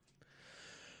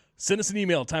Send us an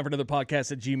email,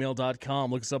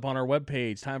 timeforanotherpodcast@gmail.com. Look us up on our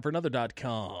webpage,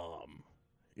 timeforanother.com.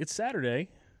 It's Saturday.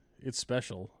 It's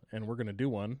special, and we're going to do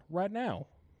one right now.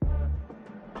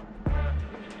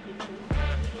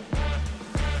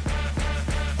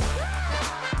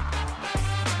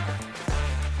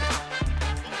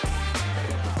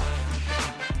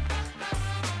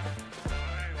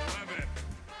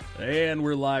 And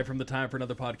we're live from the Time for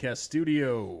Another Podcast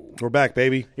studio. We're back,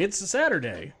 baby. It's a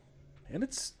Saturday, and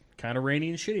it's kind of rainy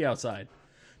and shitty outside.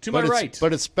 To my right.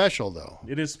 But it's special, though.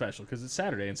 It is special because it's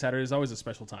Saturday, and Saturday is always a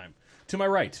special time. To my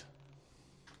right,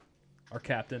 our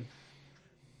captain,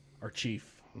 our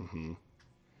chief,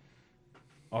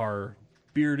 our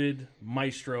bearded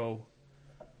maestro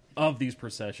of these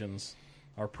processions,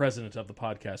 our president of the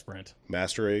podcast, Brent.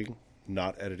 Mastering,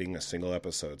 not editing a single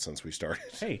episode since we started.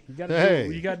 Hey, you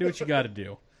gotta do what you gotta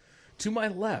do. To my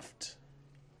left,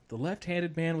 the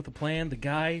left-handed man with a plan, the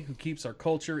guy who keeps our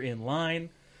culture in line,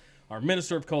 our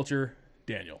minister of culture,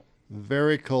 Daniel.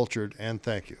 Very cultured, and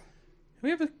thank you.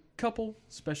 We have a couple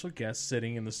special guests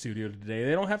sitting in the studio today.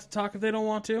 They don't have to talk if they don't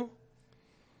want to,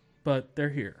 but they're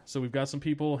here. So we've got some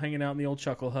people hanging out in the old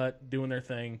Chuckle Hut, doing their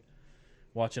thing,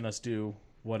 watching us do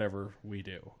whatever we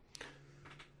do.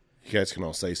 You guys can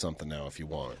all say something now if you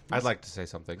want. I'd like to say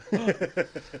something.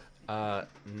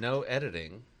 No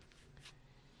editing.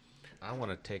 I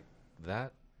want to take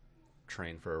that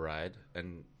train for a ride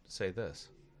and say this.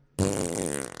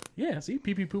 Yeah, see?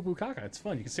 Pee-pee, poo-poo, caca. It's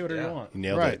fun. You can say whatever you want. You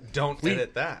nailed Right. it. Don't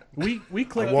edit that. We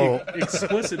click the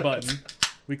explicit button.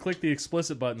 We click the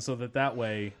explicit button so that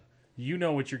way you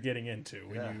know what you're getting into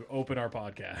when you open our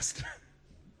podcast.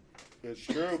 It's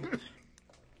true.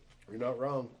 You're not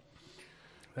wrong.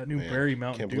 That new Berry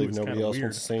Mountain Can't Dew believe is nobody kind of else weird.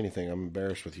 wants to say anything. I'm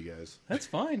embarrassed with you guys. That's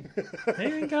fine.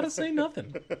 They ain't got to say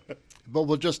nothing. But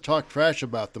we'll just talk trash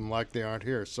about them like they aren't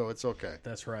here, so it's okay.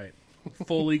 That's right.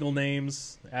 Full legal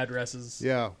names, addresses.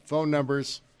 Yeah, phone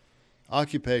numbers,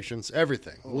 occupations,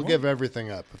 everything. We'll give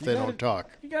everything up if they don't talk.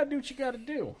 You got to do what you got to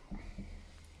do.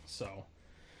 So,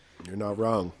 You're not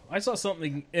wrong. I saw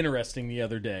something interesting the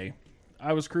other day.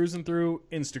 I was cruising through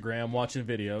Instagram, watching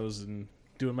videos and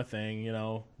doing my thing,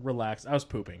 relaxed. I was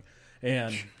pooping.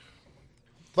 And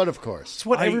But of course, It's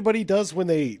what everybody does when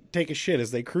they take a shit, is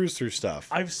they cruise through stuff.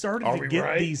 I've started to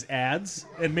get these ads,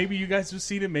 and maybe you guys have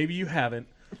seen it, maybe you haven't,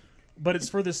 but it's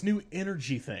for this new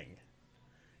energy thing.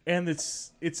 And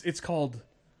it's called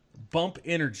Bump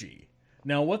Energy.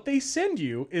 Now, what they send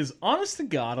you is, honest to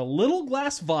God, a little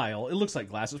glass vial. It looks like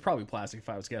glass. It's probably plastic if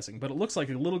I was guessing, but it looks like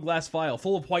a little glass vial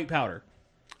full of white powder.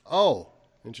 oh,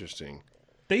 Interesting.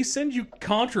 They send you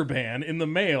contraband in the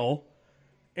mail,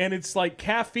 and it's like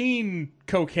caffeine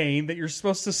cocaine that you're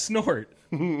supposed to snort.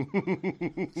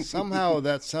 somehow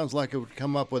that sounds like it would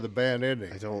come up with a bad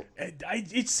ending. I don't...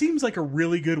 It seems like a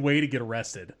really good way to get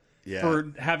arrested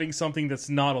for having something that's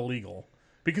not illegal.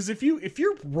 Because if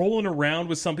you're rolling around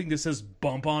with something that says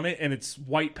bump on it and it's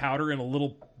white powder in a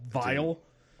little vial,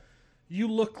 you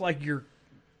look like you're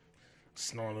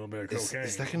snorting a little bit of cocaine.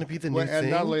 Is that going to be the new Well, thing? and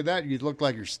not only that, you look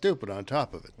like you're stupid on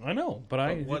top of it. I know,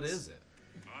 but What is it?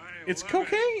 It's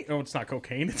cocaine. Oh, it's not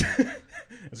cocaine.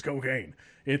 It's cocaine.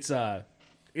 It's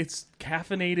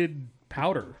caffeinated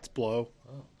powder It's blow.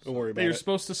 Don't worry that about you're it.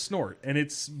 supposed to snort, and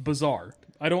it's bizarre.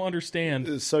 I don't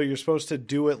understand. So you're supposed to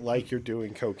do it like you're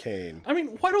doing cocaine. I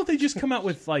mean, why don't they just come out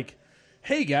with like,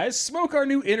 hey guys, smoke our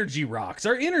new energy rocks.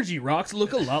 Our energy rocks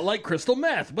look a lot like crystal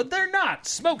meth, but they're not.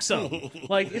 Smoke some.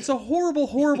 Like, it's a horrible,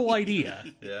 horrible idea.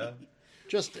 Yeah.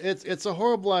 Just it's a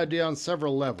horrible idea on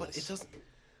several levels. It doesn't...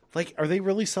 Like, are they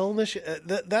really selling this shit?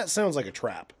 That sounds like a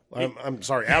trap. I'm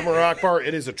sorry. Admiral Akbar,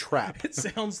 it is a trap. It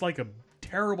sounds like a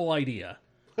terrible idea.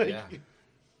 Yeah.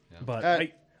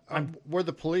 But Were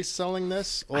the police selling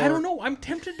this? Or... I don't know. I'm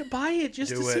tempted to buy it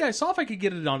just to Do see. it. I saw if I could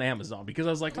get it on Amazon because I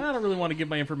was like, I don't really want to give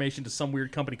my information to some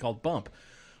weird company called Bump.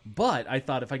 But I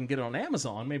thought if I can get it on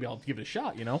Amazon, maybe I'll give it a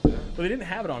shot, But they didn't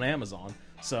have it on Amazon,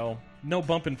 so no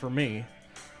bumping for me.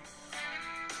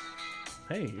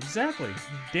 Hey, exactly.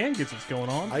 Dan gets what's going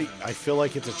on. I feel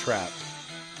like it's a trap.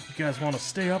 You guys want to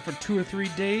stay up for 2 or 3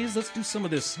 days? Let's do some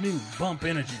of this new Bump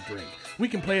Energy drink. We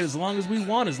can play it as long as we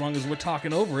want, as long as we're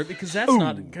talking over it, because that's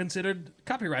not considered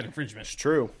copyright infringement. It's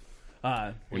true.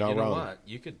 Well, You're not you know wrong. what?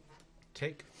 You could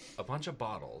take a bunch of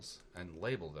bottles and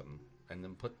label them and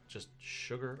then put just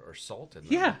sugar or salt in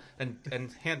them. Yeah.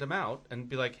 And hand them out and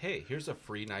be like, hey, here's a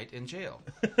free night in jail.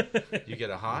 You get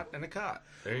a hot and a cot.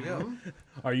 There you go.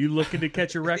 Are you looking to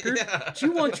catch a record? Do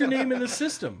you want your name in the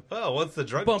system? Well, once the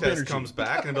drug Bump test energy. comes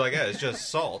back and be like, yeah, it's just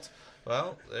salt.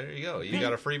 Well, there you go. You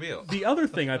got a free meal. The other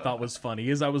thing I thought was funny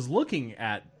is I was looking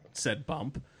at said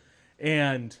Bump,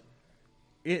 and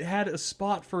it had a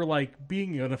spot for like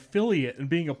being an affiliate and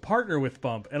being a partner with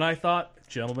Bump, and I thought,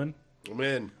 gentlemen, I'm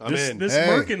in. this Hey.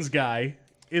 Merkins guy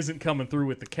isn't coming through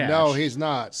with the cash. No, he's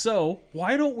not. So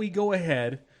why don't we go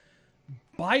ahead,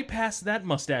 bypass that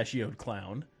mustachioed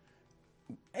clown,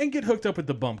 and get hooked up with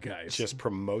the Bump guys? Just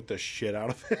promote the shit out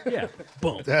of it. Yeah,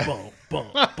 bump, bump,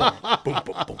 bump, bump, boom,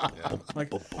 boom, boom, boom.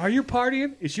 Like, are you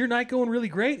partying? Is your night going really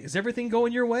great? Is everything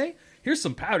going your way? Here's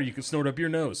some powder you can snort up your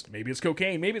nose. Maybe it's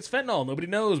cocaine. Maybe it's fentanyl. Nobody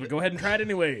knows, but go ahead and try it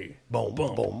anyway. Boom,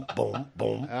 boom, boom, boom,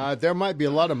 boom. There might be a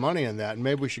lot of money in that, and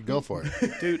maybe we should go for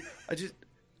it. Dude,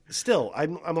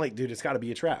 I'm like, dude, it's got to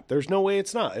be a trap. There's no way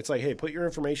it's not. It's like, hey, put your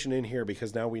information in here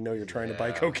because now we know you're trying to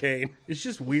buy cocaine. It's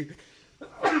just weird.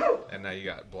 And now you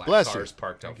got black Bless you. cars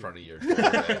parked out front of your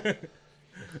driveway.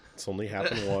 It's only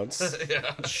happened once.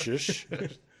 Shush.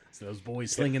 It's those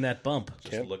boys slinging that bump.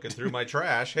 Just looking through my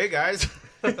trash. Hey guys.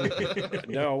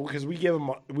 No, because we give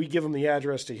them the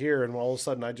address to here, and all of a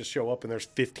sudden I just show up and there's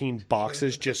 15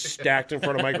 boxes just stacked in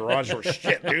front of my garage door.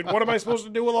 Shit, dude, what am I supposed to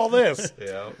do with all this?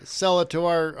 Yeah. Sell it to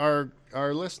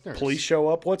our listeners. Police show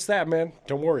up. What's that, man?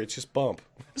 Don't worry, it's just bump.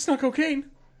 It's not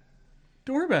cocaine.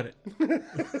 Don't worry about it.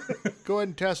 Go ahead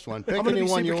and test one. Pick I'm gonna be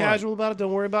anyone you super want. casual about it.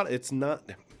 Don't worry about it. It's not.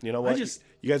 You know what? you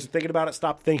guys are thinking about it.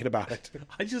 Stop thinking about it.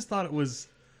 I just thought it was,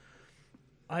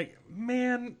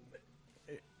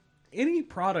 any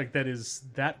product that is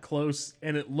that close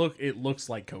and it looks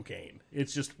like cocaine.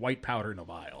 It's just white powder in a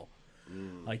vial.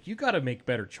 Like, you got to make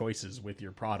better choices with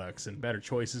your products and better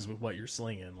choices with what you're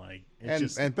slinging. Like,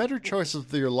 it's And better choices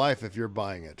for your life if you're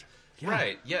buying it.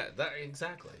 Right. Yeah. That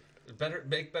exactly.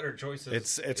 Make better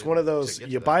choices. It's one of those. to get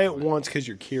You to buy that it point. once because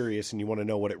you're curious and you want to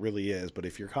know what it really is. But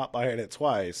if you're caught buying it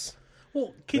twice,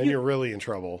 well, can then you you're really in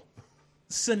trouble.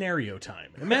 scenario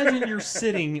time? Imagine you're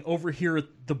sitting over here at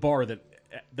the bar that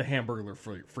the Hamburglar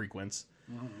frequents,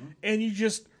 and you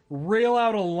just rail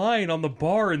out a line on the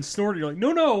bar and snort it. You're like,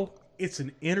 no, it's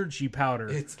an energy powder.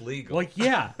 It's legal. Like,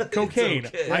 yeah, cocaine.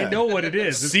 okay. I know what it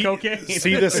is. It's cocaine.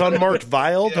 See this unmarked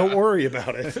vial? Don't worry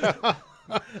about it.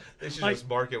 They should just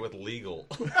mark it with legal.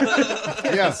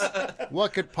 Yes.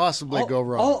 What could possibly go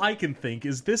wrong? All I can think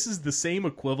is this is the same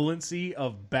equivalency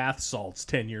of bath salts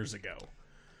 10 years ago.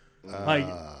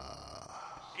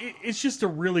 It's just a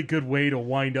really good way to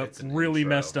wind up an really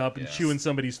intro, messed up and yes. chewing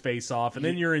somebody's face off, and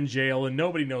then you're in jail and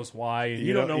nobody knows why, and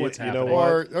you don't know what's you know happening.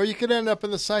 what? or you could end up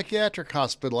in the psychiatric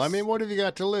hospital. I mean, what have you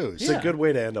got to lose? It's a good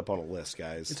way to end up on a list,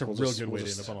 guys. It's a real good way to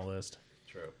end up on a list.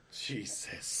 True.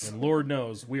 Jesus. And Lord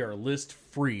knows we are list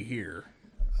free here.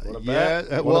 Yeah,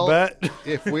 Want well, to bet?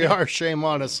 if we are, shame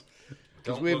on us.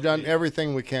 Because Don't we've look done me.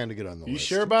 everything we can to get on the You list.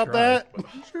 sure about Try. that?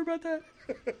 You sure about that?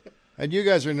 And you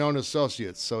guys are known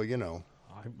associates, so you know.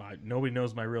 Nobody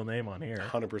knows my real name on here.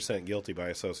 100% guilty by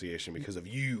association because of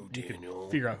you, Daniel.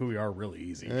 Figure out who we are really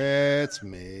easy. It's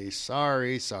me.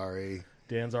 Sorry.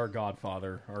 Dan's our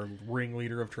godfather, our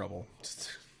ringleader of trouble.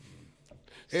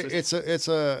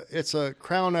 It's a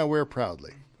crown I wear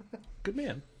proudly. Good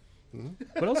man.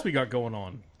 What else we got going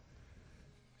on?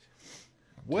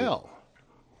 Well,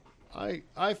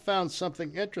 I found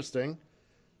something interesting.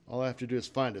 All I have to do is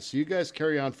find it. So you guys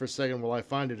carry on for a second while I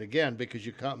find it again because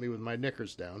you caught me with my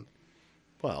knickers down.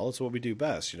 Well, that's what we do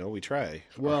best. You know, we try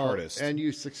our Well, hardest. and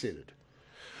you succeeded.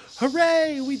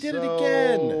 Hooray! We did it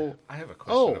again. I have a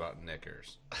question Oh. about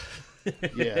knickers.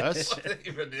 Yes. What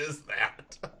even is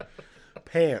that?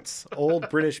 Pants. Old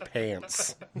British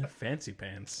pants. Fancy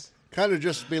pants. Kind of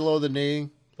just below the knee.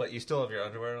 But you still have your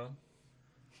underwear on?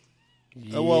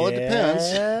 Well, it depends.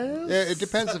 Yes. It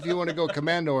depends if you want to go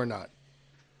commando or not.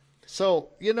 So,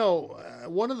 you know,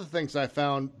 one of the things I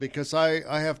found, because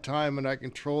I have time and I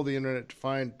control the internet to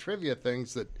find trivia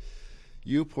things that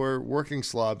you poor working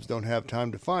slobs don't have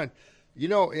time to find. You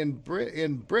know, in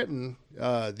Britain,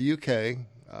 the UK,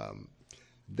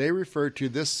 they refer to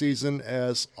this season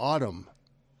as autumn,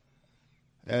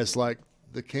 as like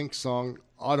the Kinks song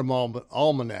Autumn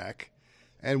Almanac,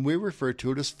 and we refer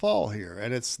to it as fall here.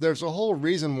 And there's a whole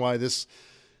reason why this.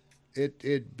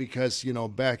 Because, you know,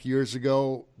 back years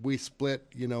ago, we split,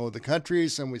 you know, the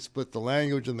countries and we split the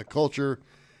language and the culture.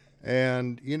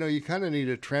 And, you know, you kind of need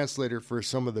a translator for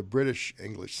some of the British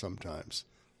English sometimes,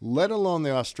 let alone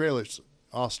the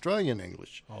Australian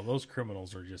English. Oh, those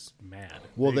criminals are just mad.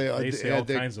 Well, they say all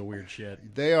they- kinds of weird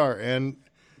shit. They are. And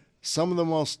some of the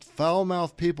most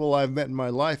foul-mouthed people I've met in my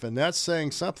life, and that's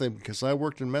saying something because I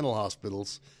worked in mental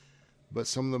hospitals, but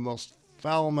some of the most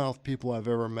foul-mouthed people I've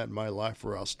ever met in my life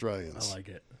were Australians. I like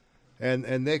it.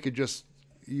 And they could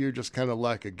you're just kind of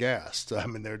like aghast. I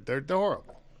mean, they're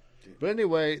horrible. But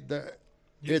anyway,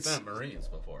 You've met Marines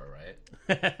before, right?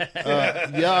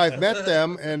 yeah, I've met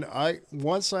them, and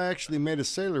once I actually made a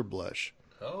sailor blush,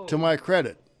 Oh. to my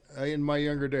credit. in my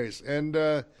younger days. And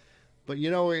but you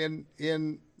know,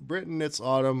 in Britain it's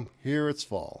autumn. Here it's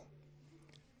fall.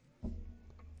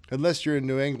 Unless you're in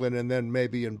New England, and then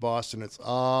maybe in Boston it's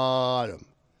autumn.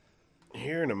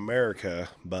 Here in America,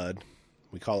 bud,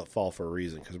 we call it fall for a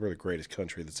reason because we're the greatest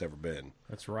country that's ever been.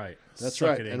 That's right. That's Suck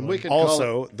right. it, And England. we can call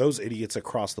Also, those idiots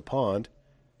across the pond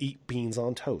eat beans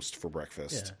on toast for yeah,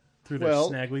 breakfast. through their Well-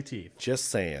 snaggly teeth. Just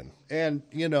saying. And,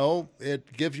 you know,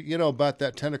 it gives you, about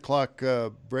that 10 o'clock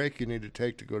break you need to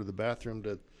take to go to the bathroom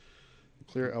to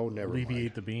clear. Oh, never mind.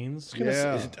 Alleviate the beans.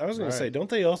 Yeah, I was going to say, right. don't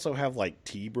they also have like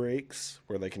tea breaks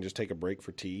where they can just take a break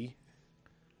for tea?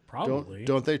 Probably.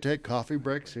 Don't they take coffee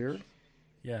breaks here?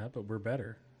 Yeah, but we're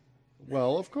better.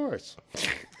 Well, of course.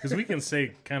 Because we can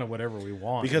say kind of whatever we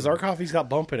want. Because our coffee's got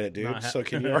bump in it, dude. Not ha- So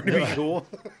can you already be cool?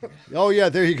 Oh, yeah,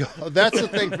 there you go. That's the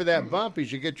thing for that bump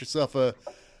is you get yourself a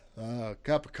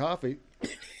cup of coffee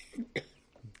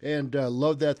and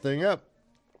load that thing up.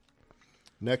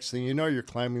 Next thing you know, you're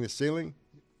climbing the ceiling.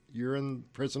 You're in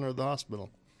prison or the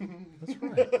hospital. That's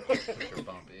right. Put your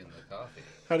bump in the coffee.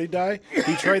 How'd he die?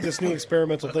 He tried this new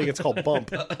experimental thing. It's called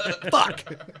bump.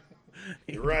 Fuck.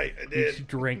 You're right. I He did.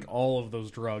 drank all of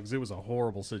those drugs. It was a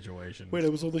horrible situation. Wait, I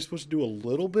was only supposed to do a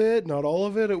little bit, not all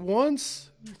of it at once?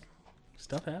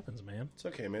 Stuff happens, man. It's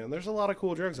okay, man. There's a lot of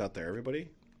cool drugs out there, everybody.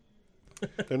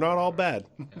 They're not all bad.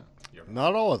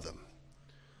 Not all of them.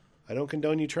 I don't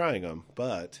condone you trying them,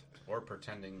 but Or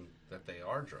pretending that they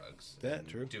are drugs. Yeah, and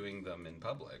true. Doing them in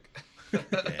public.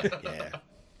 yeah.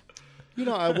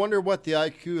 I wonder what the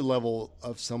IQ level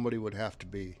of somebody would have to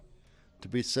be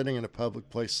sitting in a public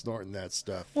place snorting that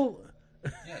stuff. Well,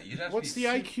 Yeah, you'd have What's to the be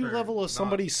IQ super level of not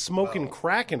somebody smoking well.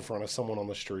 crack in front of someone on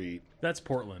the street? that's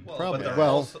Portland. Well, Probably. But they're,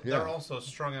 Well, also, yeah. they're also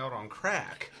strung out on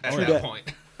crack at True that that.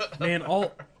 point. Man,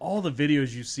 all the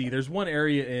videos you see, there's one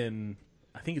area in,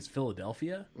 I think it's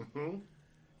Philadelphia. Mm-hmm.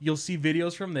 You'll see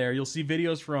videos from there. You'll see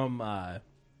videos from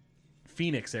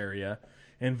Phoenix area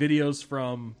and videos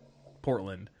from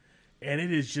Portland. And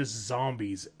it is just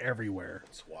zombies everywhere.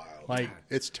 It's wild. Like,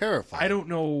 It's terrifying. I don't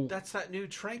know. That's that new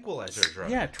tranquilizer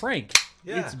drug. Yeah, Trank.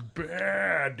 Yeah. It's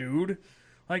bad, dude.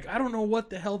 Like, I don't know what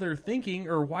the hell they're thinking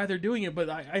or why they're doing it, but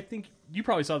I think you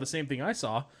probably saw the same thing I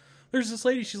saw. There's this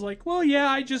lady, she's like, well, yeah,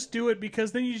 I just do it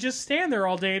because then you just stand there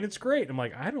all day and it's great. I'm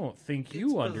like, I don't think you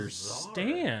bizarre.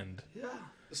 understand. Yeah.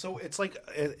 So it's like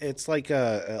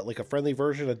a friendly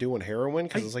version of doing heroin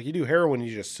because it's like you do heroin,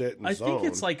 you just sit and I zone.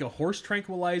 think it's like a horse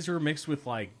tranquilizer mixed with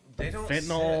like They don't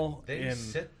fentanyl sit. They and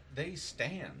sit. They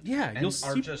stand. Yeah, and you'll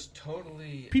are see just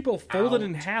totally people folded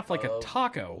in out half like a of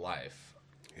taco. Life.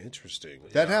 interesting.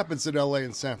 That happens in L.A.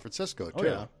 and San Francisco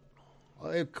too.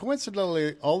 Oh, yeah.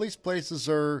 Coincidentally, all these places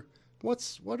are.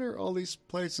 What are all these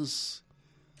places?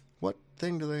 What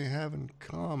thing do they have in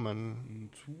common?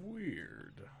 It's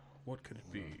weird. What could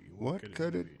it be? What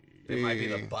could it It be? might be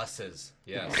the buses.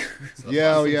 Yes. It's the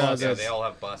Yeah, buses. yeah, Yeah, that's- they all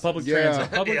have buses. Public Yeah.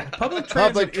 transit. Public Public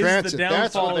transit transit, is the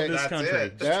that's downfall what of they- this That's country.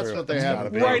 it. That's true. what they It's have. gotta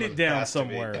in be. common. Write it down Has to be.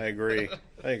 somewhere. I agree.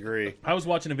 I agree. I was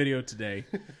watching a video today.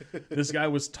 This guy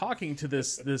was talking to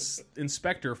this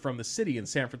inspector from the city in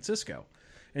San Francisco.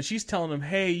 And she's telling him,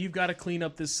 hey, you've got to clean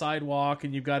up this sidewalk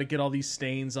and you've got to get all these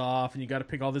stains off and you got to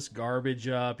pick all this garbage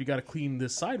up. You got to clean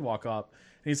this sidewalk up.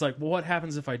 And he's like, well, what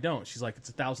happens if I don't? She's like, it's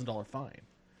a $1,000 fine.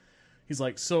 He's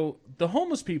like, so the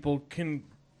homeless people can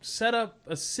set up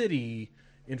a city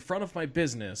in front of my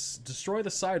business, destroy the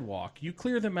sidewalk. You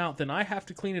clear them out, then I have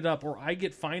to clean it up or I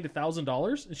get fined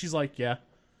 $1,000? And she's like, yeah.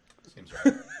 Seems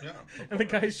right. Yeah. And the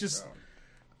guy's just,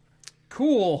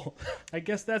 cool. I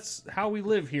guess that's how we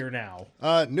live here now.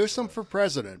 Newsom for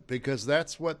president because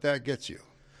that's what that gets you.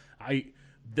 I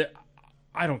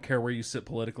don't care where you sit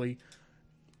politically.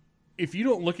 If you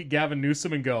don't look at Gavin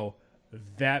Newsom and go,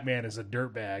 that man is a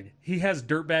dirtbag. He has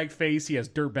dirtbag face. He has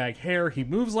dirtbag hair. He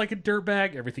moves like a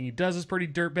dirtbag. Everything he does is pretty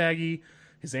dirtbaggy.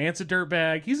 His aunt's a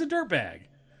dirtbag. He's a dirtbag.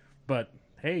 But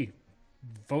hey,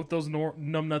 vote those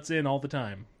numbnuts in all the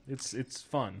time. It's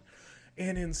fun.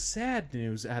 And in sad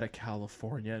news out of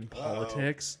California in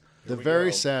politics, The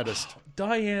very saddest.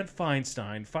 Dianne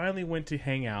Feinstein finally went to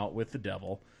hang out with the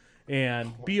devil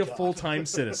and be a full-time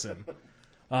citizen.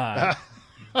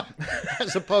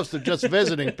 As opposed to just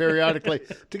visiting periodically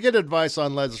to get advice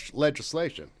on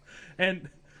legislation. And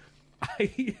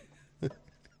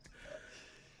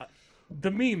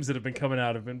the memes that have been coming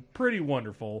out have been pretty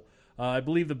wonderful. I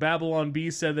believe the Babylon Bee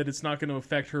said that it's not going to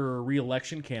affect her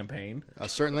re-election campaign.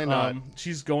 Certainly not.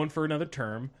 She's going for another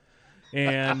term.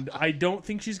 And I don't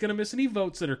think she's going to miss any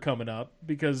votes that are coming up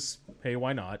because, hey,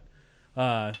 why not?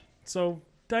 So,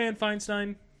 Dianne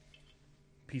Feinstein,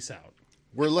 peace out.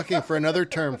 We're looking for another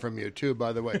term from you, too,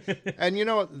 by the way. And, you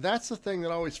know, that's the thing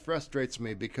that always frustrates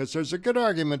me because there's a good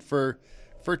argument for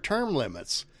term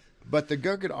limits. But the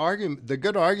good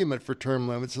argument for term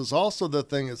limits is also the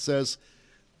thing that says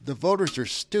the voters are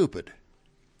stupid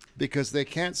because they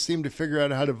can't seem to figure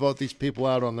out how to vote these people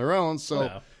out on their own.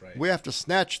 So we have to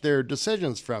snatch their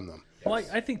decisions from them. Well,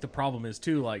 I think the problem is,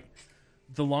 too, like,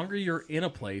 the longer you're in a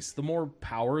place, the more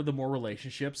power, the more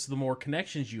relationships, the more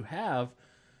connections you have.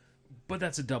 But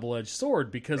that's a double-edged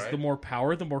sword because the more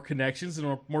power, the more connections,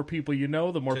 the more people you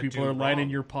know, the more people are lining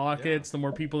your pockets, the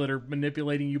more people that are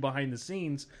manipulating you behind the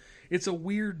scenes. It's a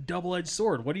weird double-edged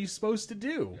sword. What are you supposed to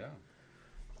do? Yeah.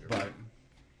 But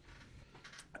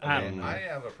I don't know. I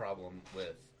have a problem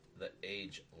with the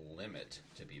age limit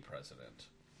to be president.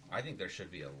 I think there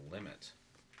should be a limit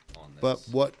on this. But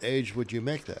what age would you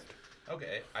make that?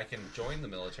 Okay, I can join the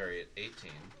military at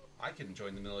 18. I can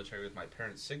join the military with my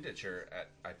parents' signature at,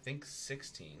 I think,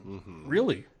 16. Mm-hmm.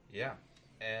 Really? Yeah.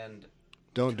 And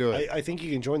Don't do it. I think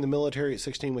you can join the military at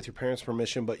 16 with your parents'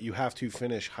 permission, but you have to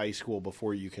finish high school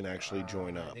before you can actually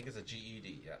join I up. think it's a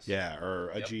GED, yes. Yeah, or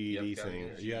a Yep, GED gotta thing.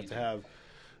 get a You have to GED. have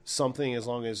something as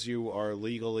long as you are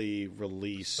legally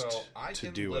released So I to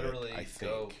can do literally it, I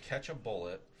go think. catch a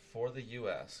bullet for the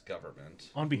U.S. government.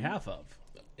 On behalf of.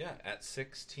 Yeah, at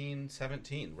 16,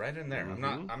 17, right in there.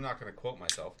 Mm-hmm. I'm not going to quote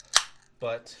myself,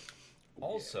 but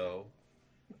also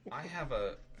I have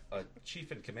a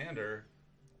chief and commander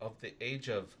of the age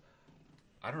of,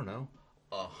 I don't know,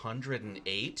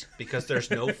 108 because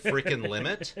there's no freaking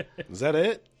limit. Is that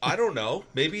it? I don't know.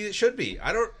 Maybe it should be.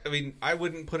 I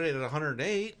wouldn't put it at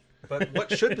 108, but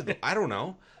what should be? I don't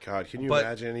know. God, can you But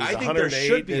imagine? He's I think 108. there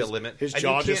should be a his, limit. His And you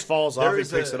jaw can't- just falls off. He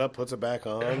there's picks a- it up, puts it back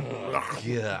on.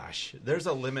 Gosh, there's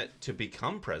a limit to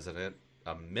become president,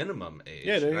 a minimum age.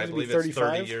 Yeah, doesn't and it I have to be believe it's 30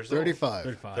 35? years old. 35.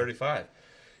 35. 35.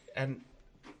 And,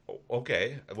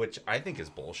 okay, which I think is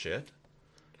bullshit.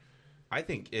 I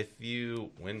think if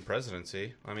you win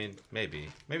presidency, I mean, maybe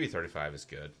 35 is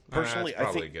good. Personally, That's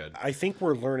probably good. I think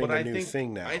we're learning But a I new think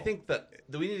thing now. I think that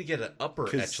we need to get an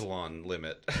upper echelon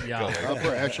limit. Yeah. going.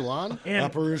 Upper echelon? And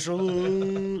Upper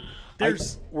echelon.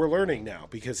 there's We're learning now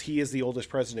because he is the oldest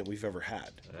president we've ever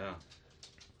had, Yeah.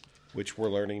 which we're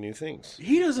learning new things.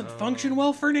 he doesn't function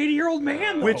well for an 80-year-old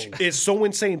man, though. Which is so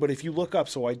insane. But if you look up,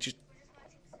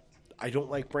 I don't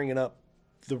like bringing up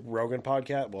the Rogan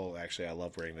podcast. Well, actually, I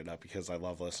love bringing it up because I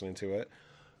love listening to it.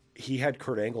 He had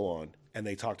Kurt Angle on, and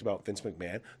they talked about Vince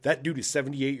McMahon. That dude is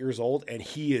 78 years old, and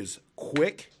he is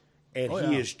quick, and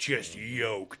he is just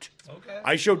yoked. Okay.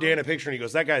 I showed Dan a picture, and he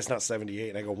goes, "That guy's not 78."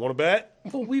 And I go, "Want to bet?"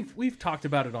 Well, we've talked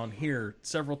about it on here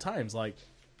several times. Like,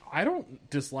 I don't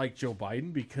dislike Joe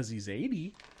Biden because he's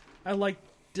 80. I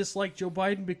dislike Joe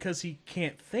Biden because he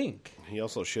can't think. He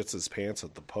also shits his pants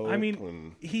at the Pope. I mean,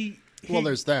 and he Well,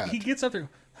 there's that. He gets up there.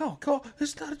 Oh, go!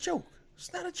 It's not a joke.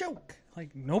 It's not a joke.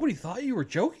 Like, nobody thought you were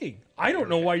joking. I don't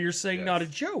know why you're saying not a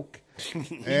joke.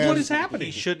 And What is happening?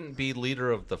 He shouldn't be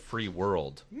leader of the free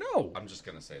world. No, I'm just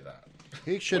going to say that.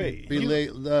 he should Wait, be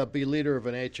leader of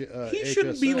an HSA. he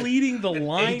shouldn't be leading the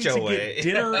line to HOA. get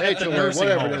dinner at the HOA, nursing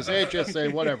whatever home. it is,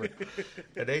 HSA, whatever.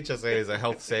 An HSA is a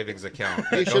health savings account.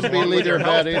 He It goes shouldn't be along with leader your of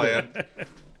that health either. plan.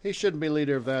 He shouldn't be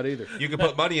leader of that either. You can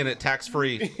put money in it tax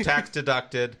free, tax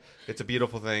deducted. It's a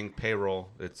beautiful thing. Payroll.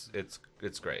 It's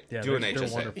great. Yeah, Do an they're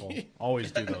HSA. wonderful.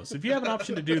 Always do those. If you have an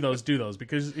option to do those, do those.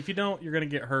 Because if you don't, you're going to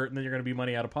get hurt, and then you're going to be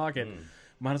money out of pocket.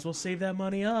 Might as well save that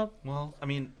money up. Well, I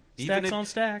mean, Stacks on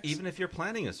stacks. even if you're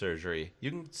planning a surgery,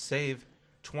 you can save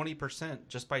 20%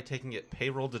 just by taking it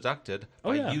payroll deducted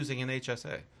by yeah. using an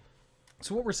HSA.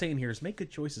 So what we're saying here is make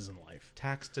good choices in life.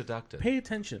 Tax deducted. Pay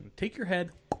attention. Take your head,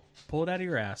 pull it out of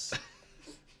your ass,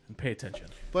 and pay attention.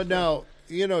 But now,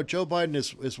 you know, Joe Biden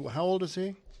is how old is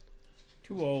he?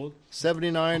 Too old.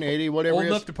 79, 80, whatever Old he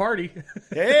is. enough to party.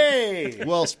 hey,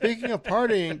 Well, speaking of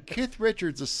partying, Keith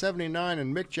Richards is 79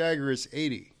 and Mick Jagger is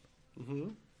 80. Mm-hmm.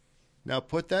 Now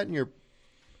put that in your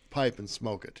pipe and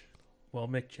smoke it. Well,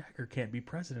 Mick Jagger can't be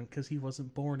president because he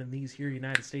wasn't born in these here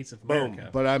United States of Boom. America.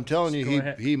 But I'm telling you, Go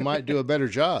ahead. he might do a better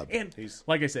job. And He's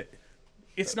like I said,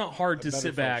 it's not hard to better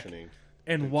sit back functioning.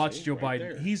 and watch see, Joe right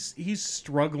Biden. there. He's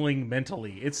struggling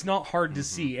mentally. It's not hard to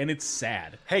see, and it's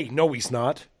sad, hey, no, he's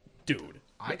not. dude.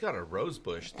 I got a rose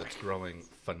bush that's growing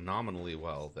phenomenally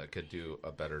well that could do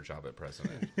a better job at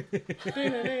president.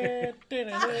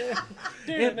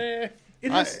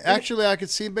 Actually, I could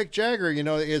see Mick Jagger. You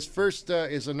know, his first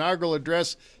his inaugural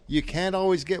address. You can't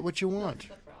always get what you want.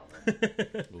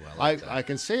 I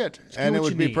can see it, and what it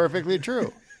would you be need. perfectly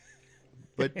true.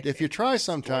 But if you try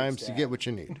sometimes, you get what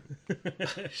you need.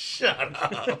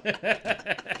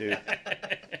 Dude.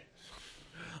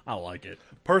 I like it.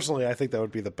 Personally, I think that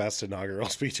would be the best inaugural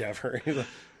speech ever.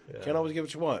 Can't always get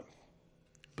what you want,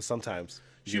 but sometimes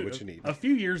you get what you need. A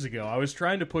few years ago, I was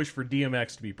trying to push for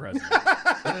DMX to be president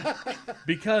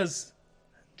because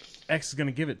X is going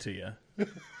to give it to you.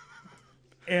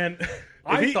 And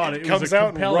I thought it was a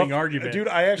compelling argument. Dude,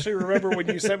 I actually remember when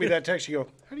you sent me that text, you go,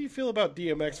 how do you feel about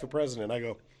DMX for president? I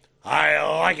go, I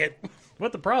like it.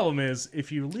 But the problem is,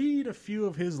 if you read a few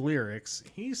of his lyrics,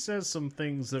 he says some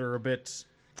things that are a bit...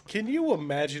 Can you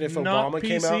imagine if Not Obama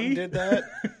came PC? out and did that?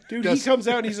 Dude, he comes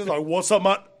out and he's just like, what's up,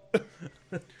 man?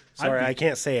 Sorry, I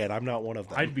can't say it. I'm not one of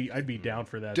them. I'd be down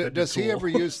for that. That'd be Does he cool. ever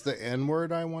use the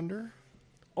N-word, I wonder?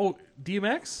 Oh,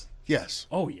 DMX? Yes.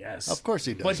 Oh, yes. Of course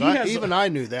he does. But he has Even I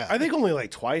knew that. I think only like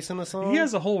twice in a song. He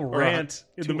has a whole rant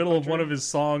in the middle of 200. one of his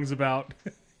songs about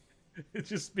it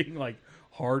just being like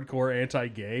hardcore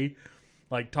anti-gay,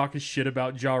 like talking shit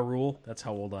about Ja Rule. That's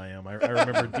how old I am. I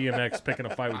remember DMX picking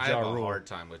a fight with I Ja have a Rule. hard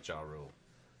time with Ja Rule.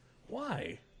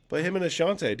 Why? But him and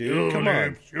Ashanti, dude. Come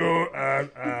on.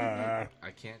 I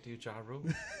can't do Ja Rule.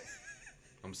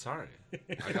 I'm sorry.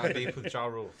 I got beef with Ja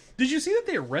Rule. Did you see that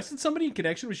they arrested somebody in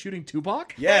connection with shooting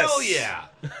Tupac? Yes. Hell yeah!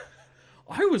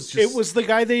 I was just... It was the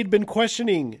guy they'd been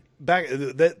questioning back,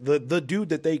 the dude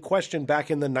that they questioned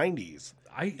back in the 90s.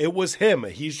 It was him.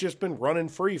 He's just been running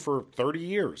free for 30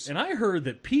 years. And I heard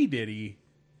that P. Diddy,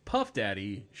 Puff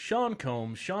Daddy, Sean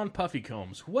Combs, Sean Puffy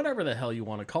Combs, whatever the hell you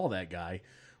want to call that guy,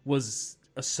 was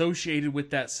associated with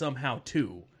that somehow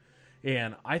too.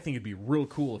 And I think it'd be real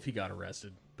cool if he got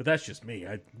arrested. But that's just me.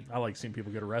 I like seeing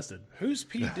people get arrested. Who's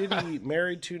P. Diddy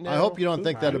married to now? I hope you don't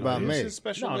think that about Who's me. his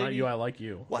special No, not lady? you. I like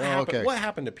you. What Oh, happened? okay. What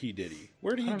happened to P. Diddy?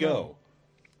 Where did he don't go? know.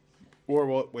 Or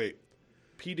what? Wait,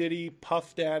 P. Diddy,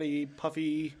 Puff Daddy,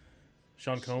 Puffy.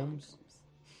 Sean Combs?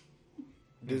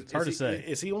 It's hard to say.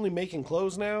 Is he only making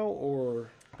clothes now, or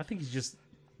I think he's just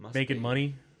Must making be.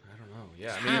 money. I don't know.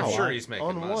 Yeah, I mean, How? I'm sure he's making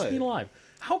On money. what? Being alive.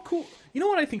 How cool. You know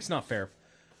what I think's not fair?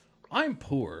 I'm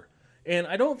poor. And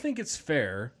I don't think it's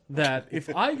fair that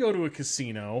if I go to a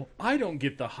casino, I don't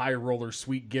get the high roller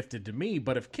suite gifted to me.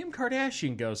 But if Kim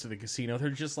Kardashian goes to the casino,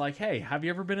 they're just like, hey, have you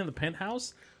ever been in the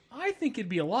penthouse? I think it'd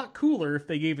be a lot cooler if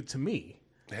they gave it to me.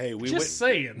 hey, we Just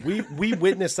saying. we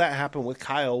witnessed that happen with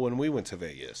Kyle when we went to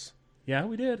Vegas. Yeah,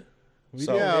 we did.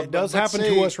 So Yeah, it does but happen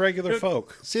see- to us regular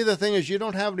folk. See, the thing is, you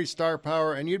don't have any star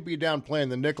power, and you'd be down playing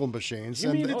the nickel machines.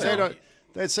 And mean- they'd, oh, say, yeah.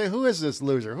 they'd say, who is this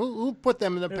loser? Who put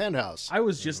them in the penthouse? I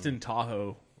was just in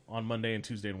Tahoe on Monday and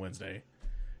Tuesday and Wednesday,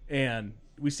 and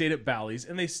we stayed at Bally's,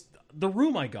 and the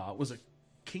room I got was a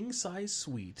king size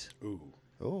suite.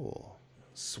 Oh.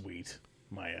 Sweet,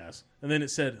 my ass. And then it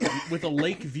said with a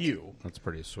lake view. That's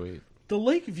pretty sweet. The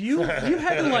lake view, you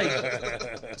had to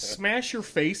like smash your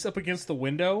face up against the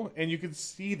window, and you could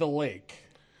see the lake.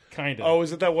 Kind of. Oh,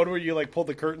 is it that one where you like pull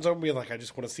the curtains open and be like, I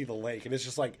just want to see the lake, and it's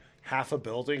just like half a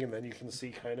building, and then you can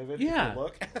see kind of it. if you Yeah.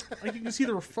 look. Like you can see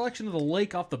the reflection of the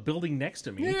lake off the building next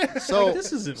to me. So Like,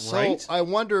 this isn't right. I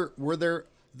wonder, were there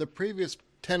the previous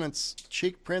tenants'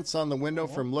 cheek prints on the window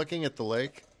from looking at the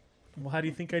lake? Well, how do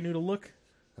you think I knew to look?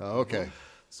 Oh, okay.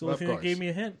 So Of if you course. gave me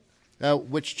a hint.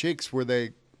 Which cheeks were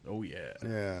they? Oh yeah.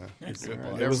 Yeah.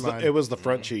 It was the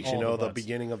front cheeks, All you know, the the butts.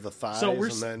 beginning of the thighs, So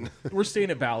and then we're staying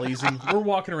at Bally's and we're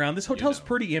walking around. This hotel's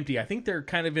pretty empty. I think they're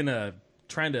kind of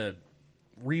trying to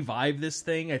revive this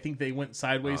thing. I think they went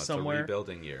sideways It's a somewhere.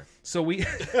 rebuilding year. So we're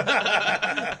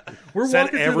said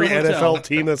walking every through the hotel, NFL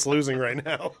team that's losing right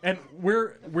now. and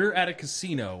we're at a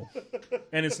casino,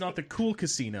 and it's not the cool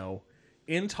casino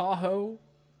in Tahoe.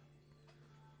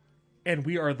 And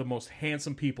we are the most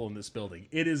handsome people in this building.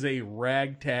 It is a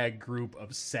ragtag group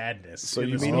of sadness. So in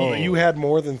you this mean building. you had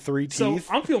more than 3 So teeth?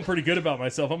 I'm feeling pretty good about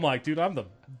myself. I'm like, dude, I'm the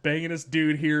bangingest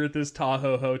dude here at this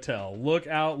Tahoe hotel. Look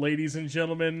out, ladies and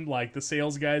gentlemen. Like, the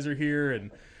sales guys are here, and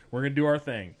we're going to do our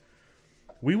thing.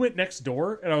 We went next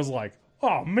door, and I was like,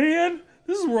 oh, man,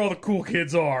 this is where all the cool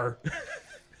kids are.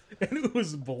 And it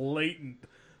was blatant.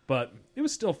 But it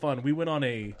was still fun. We went on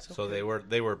a... So they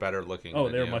were better looking. Oh,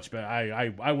 than they were you. much better.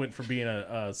 I went from being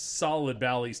a solid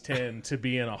Bally's 10 to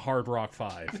being a hard rock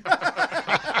 5.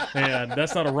 And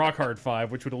that's not a rock hard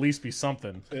 5, which would at least be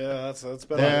something. Yeah, that's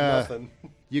better Yeah. than nothing.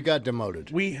 You got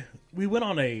demoted. We went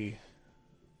on a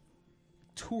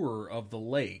tour of the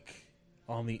lake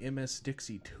on the MS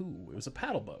Dixie 2. It was a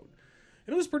paddle boat.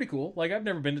 And it was pretty cool. Like, I've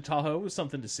never been to Tahoe. It was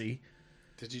something to see.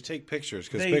 Did you take pictures?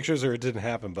 Because They- pictures or it didn't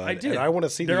happen, bud. I did. And I want to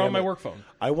see. They're the on my work phone.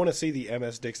 I want to see the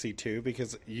MS Dixie 2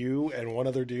 because you and one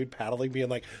other dude paddling, being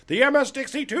like, "The MS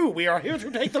Dixie 2, we are here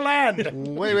to take the land."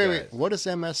 Wait. What does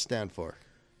MS stand for?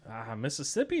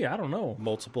 Mississippi? I don't know.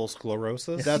 Multiple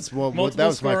sclerosis. That's what Multiple that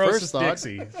was my first sclerosis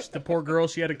thought. Dixie. The poor girl,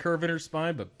 she had a curve in her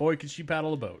spine, but boy, could she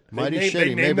paddle a boat. Mighty they shitty.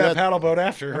 named Maybe that that. paddle boat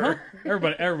after her.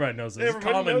 Everybody knows this.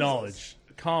 Everybody Common knows knowledge.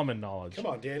 Common knowledge. Come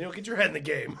on, Daniel, get your head in the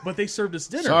game. But they served us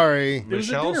dinner. Sorry. It was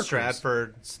a Michelle dinner cruise.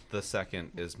 Stratford the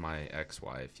second is my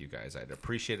ex-wife. You guys, I'd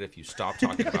appreciate it if you stopped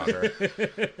talking about her.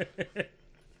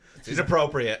 It's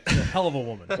inappropriate. Hell of a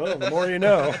woman. Well, the more you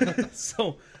know.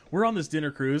 So we're on this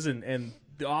dinner cruise, and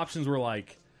the options were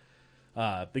like,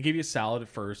 they gave you a salad at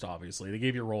first, obviously. They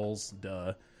gave you rolls,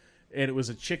 duh. And it was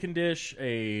a chicken dish,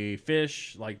 a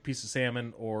fish, like piece of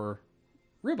salmon, or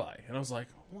ribeye. And I was like,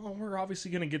 well, we're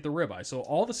obviously going to get the ribeye. So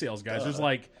all the sales guys, there's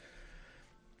like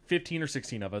 15 or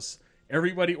 16 of us.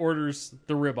 Everybody orders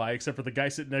the ribeye except for the guy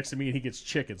sitting next to me, and he gets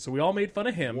chicken. So we all made fun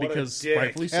of him What a because dick.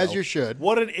 rightfully so. As you should.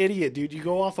 What an idiot, dude. You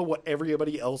go off of what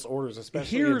everybody else orders,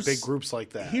 especially in big groups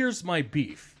like that. Here's my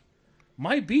beef.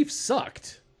 My beef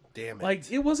sucked. Damn it. Like,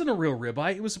 it wasn't a real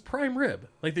ribeye. It was a prime rib.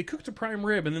 Like, they cooked a prime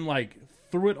rib and then, like,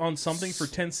 threw it on something for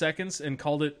 10 seconds and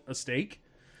called it a steak.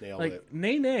 Nailed Like, it.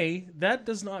 nay, that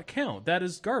does not count. That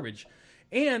is garbage.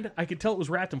 And I could tell it was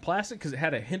wrapped in plastic because it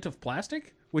had a hint of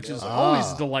plastic, which is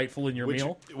always delightful in your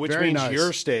meal. Which Very means nice.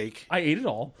 your steak I ate it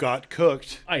all. got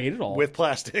cooked I ate it all. with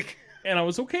plastic. And I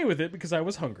was okay with it because I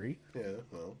was hungry. Yeah,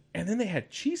 well, And then they had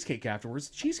cheesecake afterwards.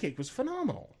 Cheesecake was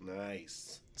phenomenal.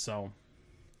 nice. So,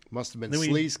 Must have been Then we-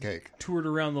 sleaze cake. toured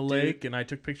around the lake, and I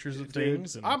took pictures of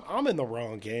things. And I'm in the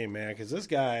wrong game, man, because this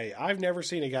guy, I've never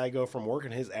seen a guy go from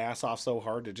working his ass off so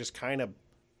hard to just kind of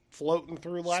floating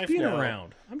through life spin now.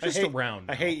 around. I'm I just hate- around.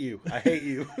 I hate you. I hate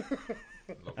you.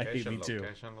 I hate me too.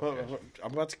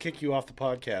 I'm about to kick you off the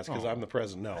podcast because I'm the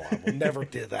president. No, I will never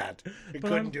do that. I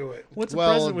couldn't I'm- do it. What's a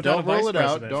Well, president without a don't vice roll it out.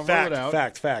 president? Don't roll it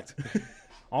out. Fact.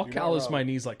 I'll callous my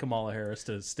knees like Kamala Harris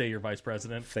to stay your vice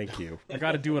president. Thank you. I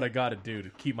got to do what I got to do to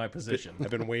keep my position. I've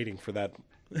been waiting for that.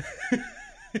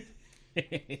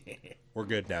 We're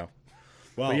good now.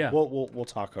 Well, But yeah. we'll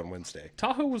talk on Wednesday.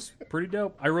 Tahoe was pretty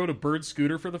dope. I rode a bird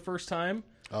scooter for the first time.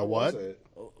 What?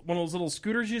 One of those little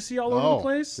scooters you see all over the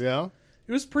place. Yeah.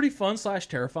 It was pretty fun /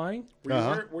 terrifying.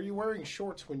 Were you wearing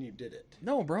shorts when you did it?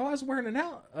 No, bro, I was wearing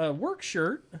a work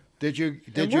shirt Did you?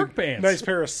 and Did you? work pants. Nice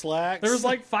pair of slacks. There was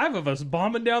like 5 of us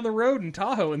bombing down the road in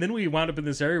Tahoe, and then we wound up in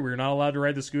this area where you're not allowed to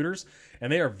ride the scooters,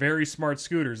 and they are very smart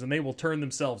scooters, and they will turn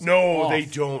themselves no, off. they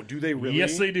don't. Do they really?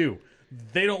 Yes, they do.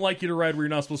 They don't like you to ride where you're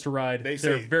not supposed to ride. They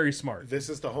They're say- very smart. This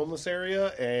is the homeless area,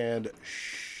 and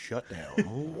shut down.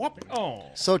 Whoop. Oh,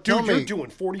 So Dude, tell you're me, doing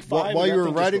 45. while and you that were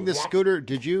thing just riding the goes whop. scooter,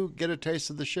 did you get a taste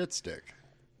of the shit stick?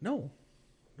 no.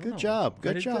 Good job. I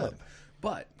Good did job.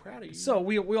 But so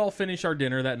we all finish our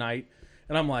dinner that night,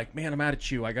 and I'm like, man, I'm out of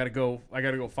chew. I gotta go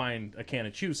find a can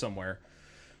of chew somewhere.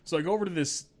 So I go over to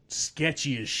this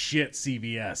sketchy as shit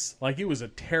CVS. Like, it was a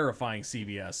terrifying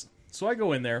CVS. So I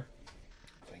go in there.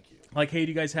 Thank you. Like, hey,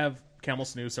 do you guys have Camel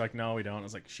Snooze? They're like, no, we don't. I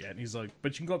was like, shit. And he's like,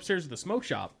 but you can go upstairs to the smoke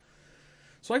shop.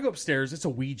 So I go upstairs. It's a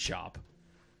weed shop.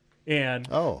 And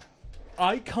Oh,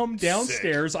 I come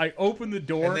downstairs. I open the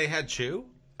door. And they had chew?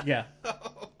 Yeah.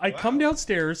 I come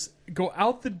downstairs, go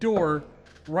out the door,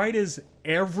 right as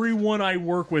everyone I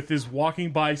work with is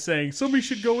walking by saying, somebody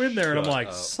should go in there. And I'm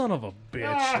like, son of a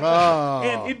bitch. oh.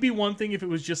 And it'd be one thing if it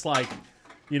was just like,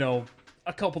 you know,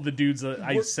 a couple of the dudes that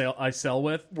I sell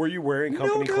with. Were you wearing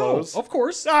company No. clothes? Of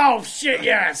course. Oh, shit,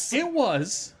 yes. It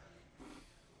was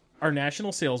our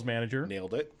national sales manager,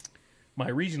 Nailed it. my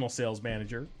regional sales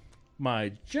manager,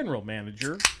 my general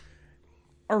manager,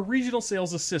 our regional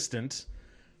sales assistant,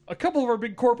 a couple of our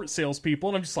big corporate salespeople,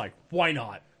 and I'm just like, why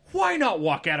not? Why not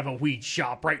walk out of a weed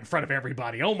shop right in front of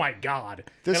everybody? Oh my god!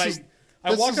 This and is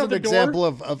I this walked is out an the door. example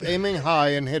of aiming high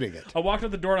and hitting it. I walked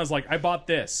out the door and I was like, I bought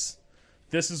this.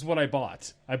 This is what I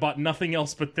bought. I bought nothing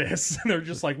else but this. And they're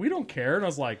just like, we don't care. And I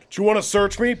was like, Do you want to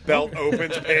search me? Belt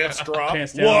opens, pants drop.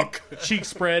 pants down, Look. cheek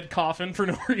spread, coughing for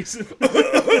no reason.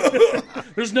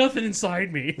 There's nothing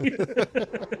inside me.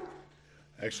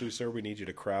 Actually, sir, we need you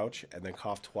to crouch and then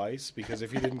cough twice because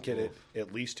if you didn't get it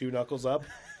at least 2 knuckles up,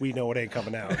 we know it ain't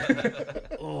coming out.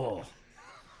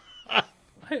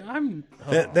 I'm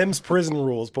Them's prison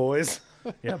rules, boys.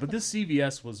 Yeah, but this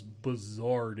CVS was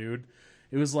bizarre, dude.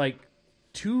 It was like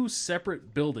 2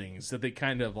 separate buildings that they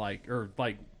kind of like, or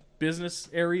like business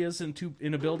areas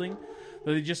in a building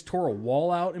that they just tore a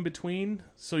wall out in between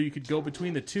so you could go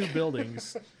between the 2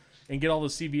 buildings and get all the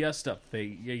CVS stuff they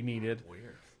needed.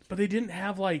 Weird. But they didn't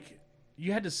have like,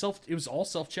 you had to it was all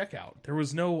self-checkout. There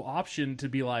was no option to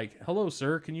be like, hello,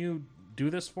 sir, can you do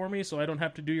this for me so I don't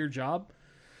have to do your job?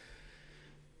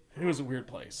 It was a weird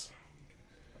place.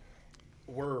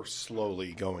 We're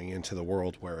slowly going into the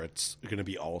world where it's going to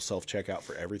be all self-checkout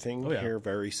for everything Oh, yeah. here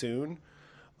very soon.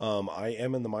 I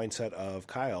am in the mindset of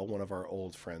Kyle, one of our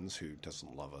old friends who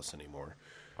doesn't love us anymore.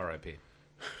 R.I.P.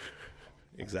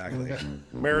 Exactly.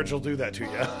 Marriage will do that to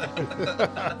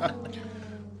you.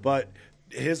 But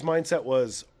his mindset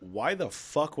was, why the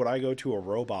fuck would I go to a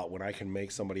robot when I can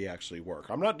make somebody actually work?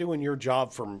 I'm not doing your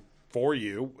job for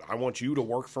you. I want you to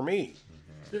work for me.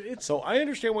 So I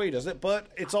understand why he does it, but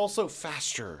it's also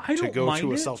faster to go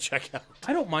to a self-checkout.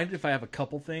 I don't mind it if I have a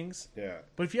couple things. Yeah.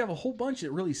 But if you have a whole bunch,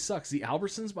 it really sucks. The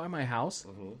Albertsons by my house,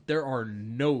 there are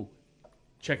no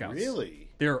checkouts. Really?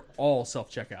 They're all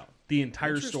self-checkout. The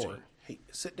entire store. Hey,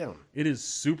 sit down. It is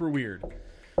super weird.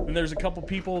 And there's a couple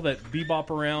people that bebop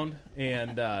around and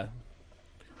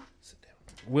Sit down.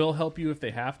 will help you if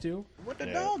they have to. What the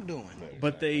dog doing?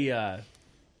 But they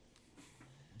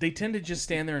tend to just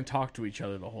stand there and talk to each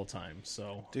other the whole time.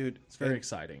 So, Dude, it's very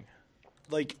exciting.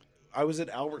 Like, I was at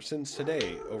Albertsons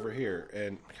today over here,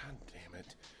 and god damn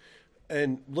it.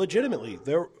 And legitimately,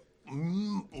 there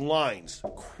lines,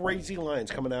 crazy lines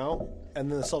coming out,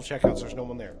 and then the self-checkouts, there's no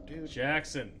one there. Dude,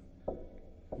 Jackson,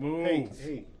 move.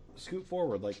 hey, scoot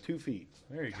forward like 2 feet.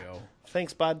 There you go.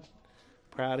 Thanks, bud.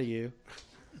 Proud of you.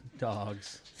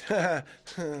 Dogs.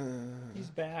 He's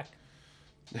back.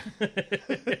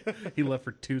 He left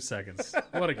for 2 seconds.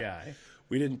 What a guy.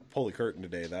 We didn't pull the curtain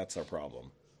today. That's our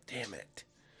problem. Damn it.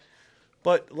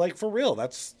 But, like, for real,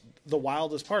 that's the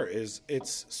wildest part is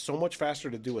it's so much faster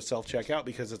to do a self-checkout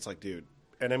because it's like, dude.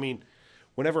 And, I mean,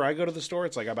 whenever I go to the store,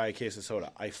 it's like I buy a case of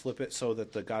soda. I flip it so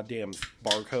that the goddamn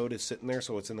barcode is sitting there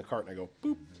so it's in the cart, and I go,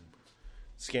 boop,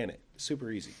 scan it.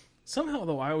 Super easy. Somehow,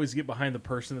 though, I always get behind the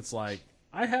person that's like,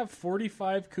 I have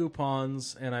 45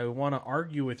 coupons, and I want to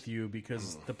argue with you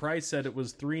because the price said it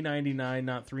was $3.99,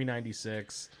 not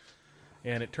 $3.96,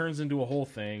 and it turns into a whole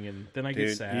thing, and then I get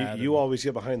Dude, sad. you always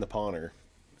get behind the pawner.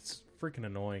 It's freaking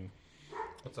annoying.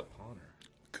 What's a pawner?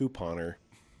 Couponer.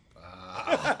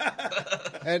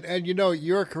 And you know,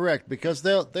 you're correct because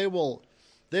they will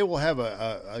have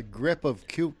a grip of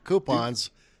coupons,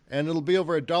 and it'll be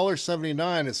over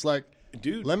 $1.79. It's like,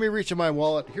 Dude. let me reach in my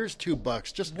wallet. Here's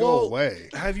 $2. Just go away.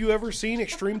 Have you ever seen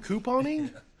extreme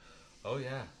couponing? Oh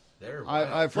yeah, they're.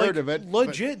 I've heard of it.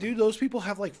 Legit, dude. Those people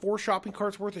have like 4 shopping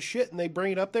carts worth of shit, and they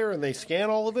bring it up there and they scan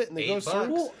all of it, and they go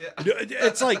through. $8.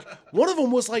 It's like one of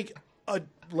them was like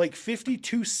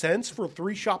 52 cents for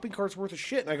 3 shopping carts worth of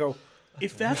shit, and I go,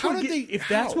 If that's How what did they-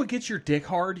 that's how? what gets your dick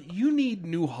hard, you need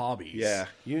new hobbies. yeah,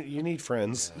 you need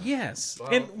friends. Yes. Well,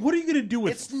 and what are you going to do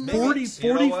with it's 40, nuts.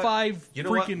 You know what? 45 You know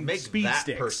what? freaking Make speed that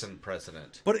sticks? person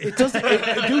president. But it doesn't,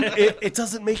 it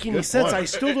doesn't make any sense. point. I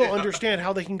still don't understand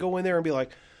how they can go in there and be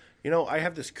like, you know, I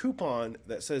have this coupon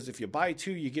that says if you buy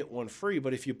 2, you get 1 free,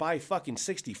 but if you buy fucking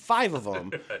 65 of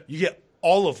them, you get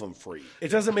all of them free. It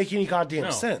doesn't make any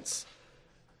goddamn sense.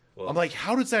 Well, I'm like,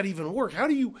 how does that even work? How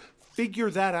do you figure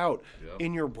that out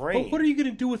in your brain? But what are you going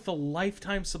to do with the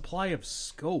lifetime supply of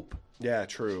scope? Yeah,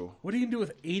 true. What are you going to do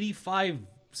with 85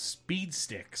 speed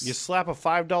sticks? You slap a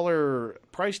 $5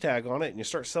 price tag on it and you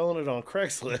start selling it on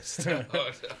Craigslist.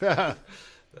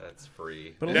 that's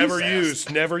free. But at Never least-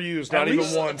 used, not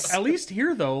even once. At least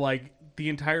here, though, like, the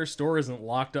entire store isn't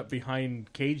locked up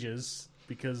behind cages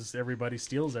because everybody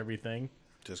steals everything.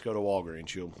 Just go to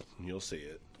Walgreens, you'll see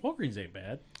it. Walgreens ain't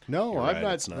bad. No, You're I'm right,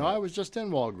 not. it's not. No, I was just in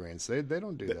Walgreens. They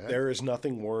don't do that. There is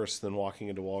nothing worse than walking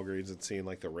into Walgreens and seeing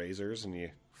like the razors and you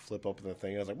flip open the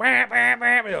thing. I was like, "Wah, wah, wah,"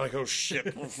 and you're like, oh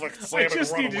shit, we'll fucking slam I it and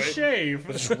just run need away. to shave.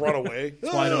 Just run away.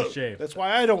 That's why I don't shave. That's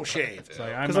why I don't shave.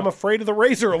 like, Because I'm afraid of the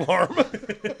razor alarm.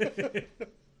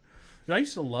 I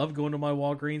used to love going to my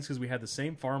Walgreens because we had the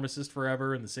same pharmacist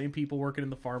forever and the same people working in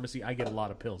the pharmacy. I get a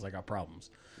lot of pills. I got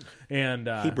problems. And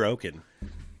broken.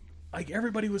 like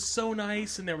everybody was so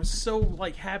nice and they were so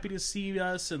like happy to see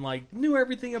us and like knew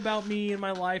everything about me and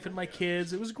my life and my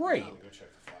kids. It was great.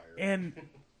 And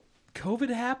COVID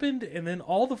happened and then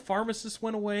all the pharmacists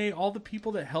went away, all the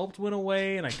people that helped went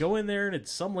away, and I go in there and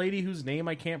it's some lady whose name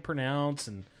I can't pronounce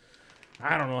and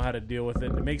I don't know how to deal with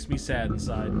it. It makes me sad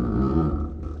inside.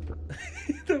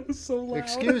 That was so loud.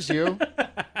 Excuse you.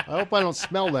 I hope I don't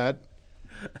smell that.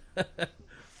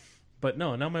 But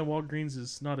no, now my Walgreens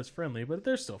is not as friendly, but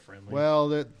they're still friendly.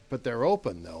 Well, but they're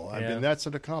open though. I Yeah. mean, that's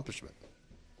an accomplishment.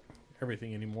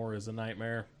 Everything anymore is a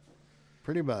nightmare.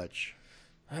 Pretty much.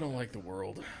 I don't like the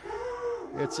world.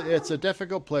 It's a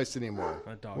difficult place anymore.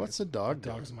 That dog What's is, the dog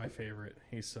Dog's doing? my favorite.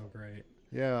 He's so great.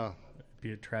 Yeah, It'd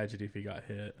be a tragedy if he got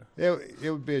hit.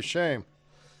 it would be a shame.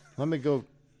 Let me go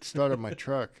start up my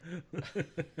truck.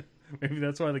 Maybe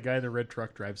that's why the guy in the red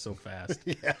truck drives so fast.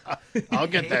 I'll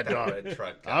get that dog. Red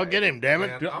truck guy. I'll get him, damn it.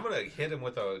 Man, I'm gonna hit him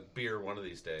with a beer one of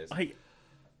these days.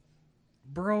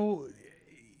 Bro,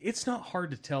 it's not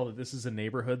hard to tell that this is a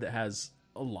neighborhood that has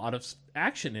a lot of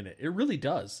action in it. It really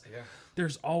does. Yeah.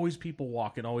 There's always people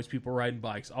walking, always people riding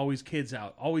bikes, always kids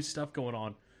out, always stuff going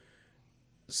on.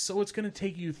 So it's going to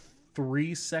take you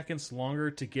 3 seconds longer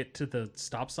to get to the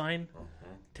stop sign.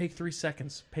 Take 3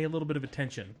 seconds. Pay a little bit of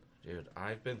attention. Dude,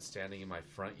 I've been standing in my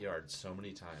front yard so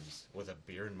many times with a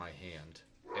beer in my hand,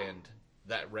 and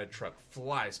that red truck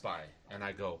flies by, and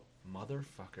I go,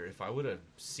 motherfucker, if I would have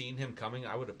seen him coming,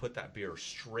 I would have put that beer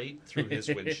straight through his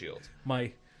windshield.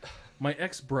 My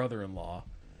ex-brother-in-law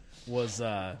was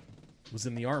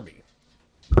in the Army,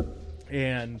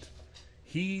 and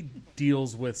he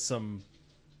deals with some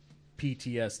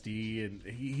PTSD, and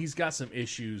he's got some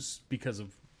issues because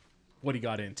of what he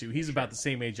got into. He's about the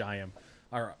same age I am,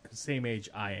 or same age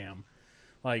I am.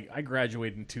 Like, I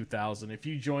graduated in 2000. If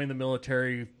you joined the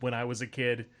military when I was a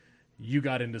kid, you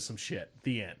got into some shit.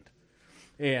 The end.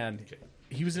 And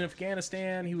he was in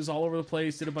Afghanistan. He was all over the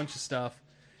place, did a bunch of stuff.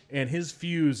 And his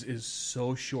fuse is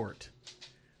so short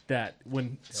that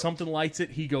when something lights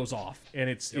it, he goes off. And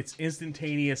it's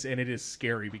instantaneous, and it is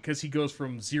scary because he goes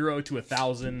from 0 to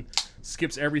 1,000,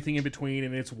 skips everything in between,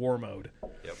 and it's war mode.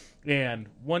 Yep. And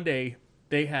one day,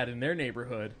 they had in their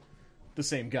neighborhood the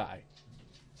same guy.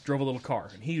 Drove a little car,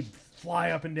 and he'd fly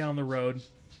up and down the road.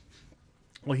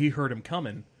 Well, he heard him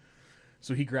coming,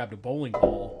 so he grabbed a bowling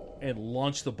ball and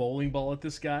launched the bowling ball at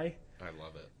this guy. I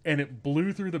love it. And it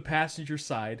blew through the passenger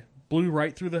side, blew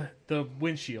right through the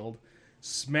windshield,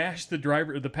 smashed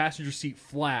the passenger seat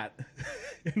flat,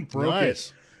 and broke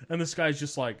it. And this guy's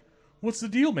just like, "What's the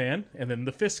deal, man?" And then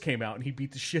the fist came out, and he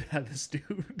beat the shit out of this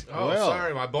dude. Oh, Well.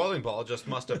 sorry, my bowling ball just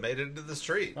must have made it into the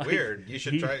street. Weird. You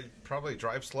should probably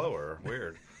drive slower.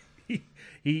 Weird.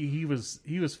 He was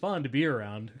fun to be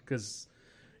around because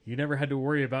you never had to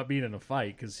worry about being in a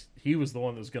fight because he was the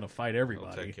one that was going to fight I'll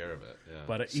everybody. take care of it. Yeah.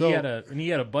 But So- he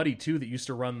had a buddy too that used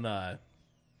to run I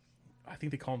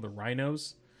think they call them the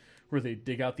rhinos, where they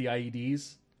dig out the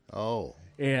IEDs, Oh.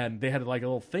 and they had like a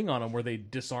little thing on them where they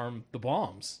disarm the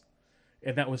bombs,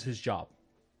 and that was his job.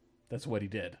 That's what he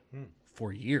did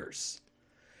for years.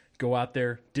 Go out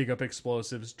there, dig up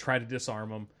explosives, try to disarm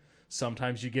them.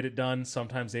 Sometimes you get it done.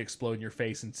 Sometimes they explode in your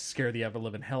face and scare the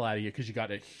ever-living hell out of you because you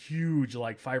got a huge,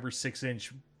 like 5 or 6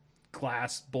 inch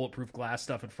glass, bulletproof glass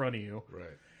stuff in front of you. Right.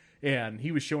 And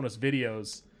he was showing us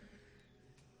videos.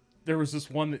 There was this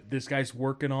one that this guy's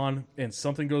working on, and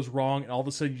something goes wrong, and all of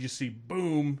a sudden you just see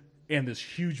boom, and this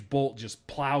huge bolt just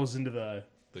plows into the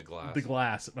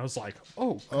glass. And I was like,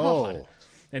 oh, God. Oh.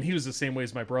 And he was the same way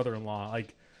as my brother-in-law.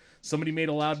 Like, somebody made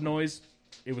a loud noise,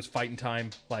 it was fighting time.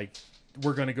 Like,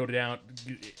 we're going to go down.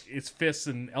 It's fists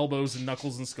and elbows and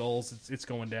knuckles and skulls. It's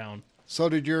going down. So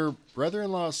did your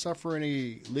brother-in-law suffer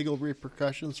any legal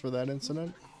repercussions for that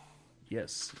incident?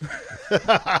 Yes.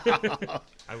 I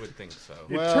would think so.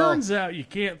 It Well- turns out you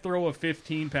can't throw a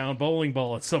 15-pound bowling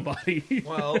ball at somebody.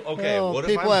 Well, okay. Well, what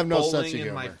if people I'm have no bowling sense of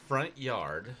in my humor. front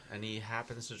yard and he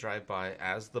happens to drive by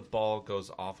as the ball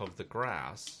goes off of the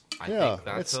grass? I Yeah, think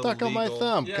that's it's stuck on my illegal.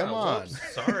 thumb. Yeah, Come on.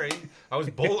 whoops, sorry, I was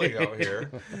bowling out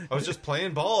here. I was just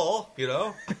playing ball, you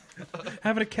know.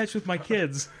 Having a catch with my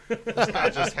kids. I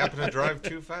just happened to drive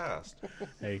too fast.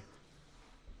 Hey,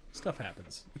 stuff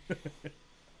happens.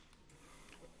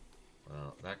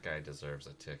 Well, that guy deserves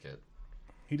a ticket.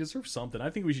 He deserves something. I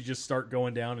think we should just start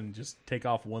going down and just take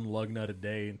off one lug nut a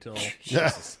day until he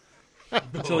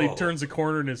turns the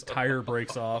corner and his tire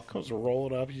breaks off. Comes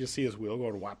rolling up, you just see his wheel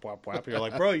going whap, whap, whap. You're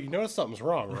like, bro, you know something's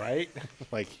wrong, right?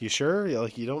 Like, you sure? You're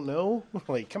like, you don't know?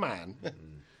 Like, come on.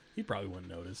 He probably wouldn't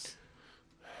notice.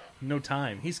 No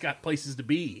time. He's got places to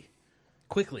be.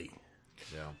 Quickly.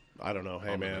 Yeah. I don't know.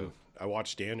 Hey, On the man, move. I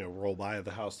watched Daniel roll by the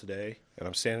house today, and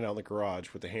I'm standing out in the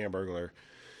garage with the Hamburglar,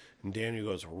 and Daniel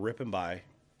goes ripping by.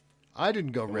 I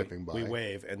didn't go ripping by. We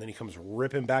wave, and then he comes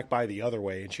ripping back by the other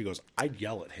way, and she goes, I'd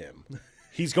yell at him.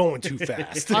 He's going too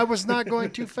fast. I was not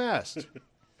going too fast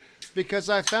because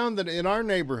I found that in our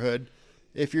neighborhood,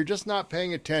 if you're just not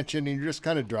paying attention and you're just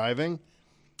kind of driving,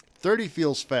 30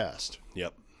 feels fast.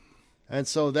 Yep. And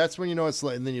so that's when you know it's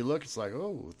like, and then you look, it's like,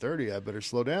 oh, 30, I better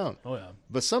slow down. Oh, yeah.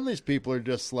 But some of these people are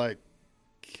just like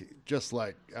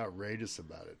outrageous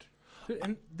about it.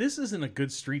 And this isn't a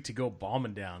good street to go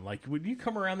bombing down. Like, when you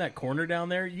come around that corner down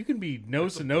there, you can be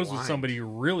nose to nose with blind. somebody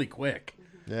really quick.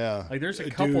 Yeah. Like, there's a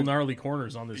couple Dude, gnarly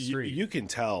corners on this street. You can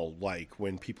tell, like,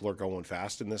 when people are going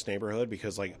fast in this neighborhood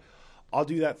because, like, I'll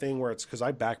do that thing where it's because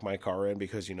I back my car in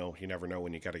because, you know, you never know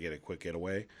when you got to get a quick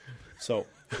getaway. So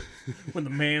when the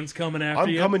man's coming after I'm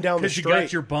you. coming down the because you got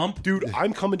straight. your bump. Dude,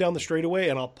 I'm coming down the straightaway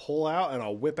and I'll pull out and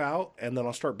I'll whip out and then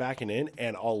I'll start backing in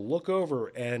and I'll look over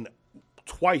and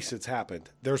twice it's happened.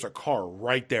 There's a car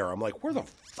right there. I'm like, where the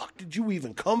fuck did you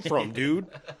even come from, dude?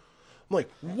 I'm like,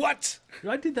 what?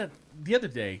 I did that the other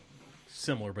day,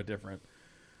 similar but different.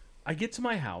 I get to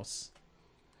my house,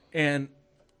 and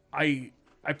I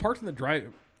parked in the driveway.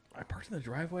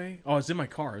 Oh, I was in my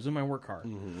car. I was in my work car.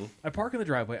 Mm-hmm. I park in the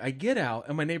driveway. I get out,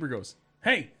 and my neighbor goes,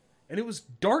 "Hey!" And it was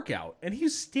dark out, and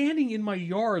he's standing in my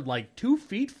yard like 2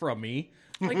 feet from me.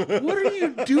 Like, what are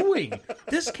you doing?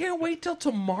 This can't wait till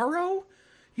tomorrow?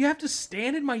 You have to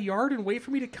stand in my yard and wait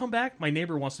for me to come back? My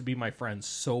neighbor wants to be my friend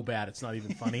so bad it's not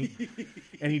even funny.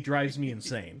 And he drives me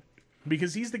insane.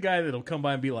 Because he's the guy that'll come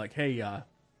by and be like, "Hey,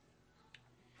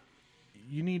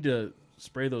 you need to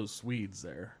spray those weeds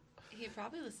there." He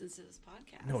probably listens to this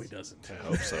podcast. No, he doesn't. I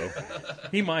hope so.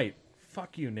 He might.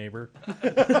 Fuck you, neighbor.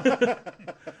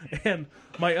 And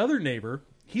my other neighbor,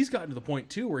 he's gotten to the point,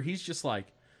 too, where he's just like,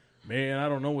 "Man, I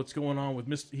don't know what's going on with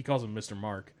Mr." He calls him Mr.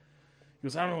 Mark. He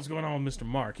goes, "I don't know what's going on with Mr.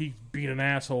 Mark. He's being an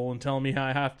asshole and telling me how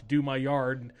I have to do my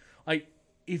yard." And, like,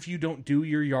 if you don't do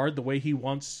your yard the way he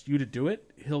wants you to do it,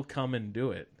 he'll come and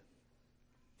do it.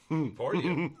 For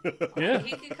you. Yeah.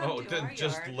 He could come Oh, to then our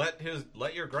just yard.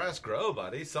 let your grass grow,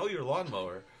 buddy. Sell your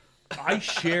lawnmower. I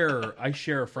share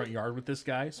a front yard with this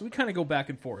guy, so we kind of go back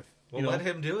and forth. Well, let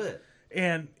him do it.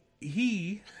 And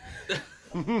he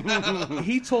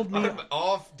told me I'm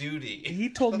off duty. he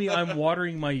told me I'm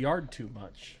watering my yard too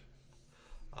much.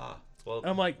 Well,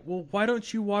 I'm like, "Well, why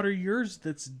don't you water yours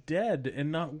that's dead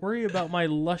and not worry about my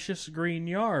luscious green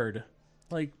yard?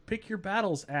 Like, pick your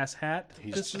battles, asshat.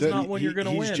 This is not when you're going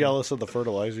to win." He's jealous of the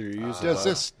fertilizer you're using.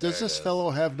 Does this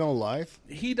fellow have no life?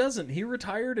 He doesn't. He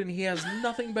retired and he has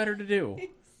nothing better to do.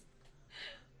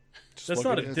 That's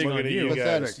not a dig on looking at you.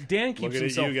 Pathetic. guys. Dan keeps Looking at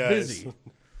himself you guys. busy.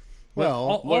 Well,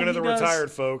 All Looking at he the does-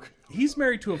 retired folk. He's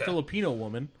married to a Filipino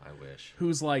woman I wish.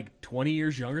 who's like 20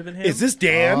 years younger than him. Is this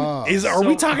Dan? Are we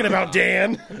So- talking about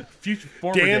Dan?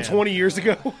 former Dan 20 years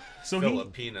ago? So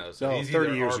Filipino, so No, he's 30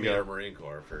 either years Army ago. or Marine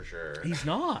Corps for sure. he's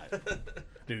not.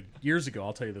 Dude, years ago,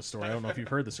 I'll tell you this story. I don't know if you've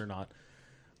heard this or not.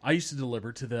 I used to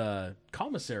deliver to the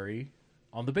commissary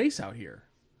on the base out here.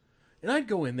 And I'd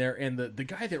go in there, and the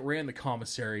guy that ran the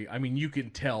commissary, I mean, you can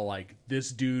tell, like,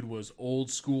 this dude was old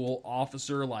school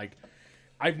officer. Like,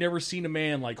 I've never seen a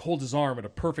man, like, hold his arm at a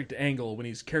perfect angle when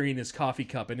he's carrying his coffee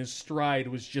cup, and his stride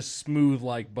was just smooth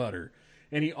like butter.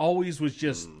 And he always was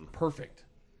just perfect.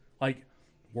 Like,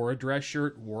 wore a dress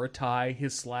shirt, wore a tie,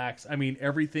 his slacks. I mean,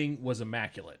 everything was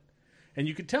immaculate. And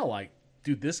you could tell, like,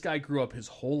 dude, this guy grew up his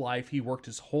whole life. He worked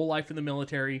his whole life in the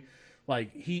military.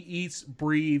 Like, he eats,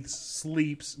 breathes,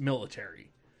 sleeps military,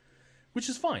 which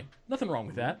is fine. Nothing wrong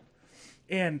with that.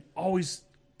 And always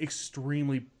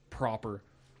extremely proper.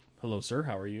 "Hello, sir.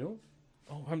 How are you?"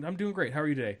 "Oh, I'm doing great. How are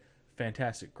you today?"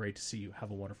 "Fantastic. Great to see you.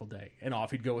 Have a wonderful day." And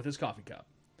off he'd go with his coffee cup.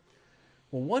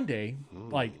 Well, one day,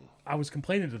 like, I was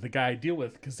complaining to the guy I deal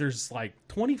with because there's like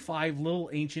 25 little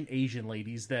ancient Asian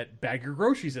ladies that bag your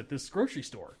groceries at this grocery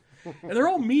store. And they're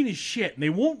all mean as shit, and they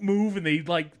won't move, and they,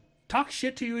 like, talk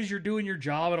shit to you as you're doing your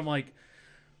job. And I'm like,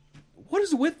 what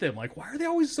is with them? Like, why are they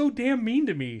always so damn mean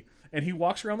to me? And he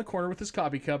walks around the corner with his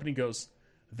coffee cup, and he goes,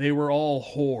 "They were all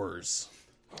whores."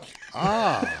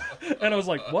 And I was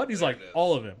like, what? He's like,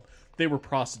 "All of them. They were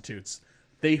prostitutes.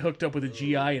 They hooked up with a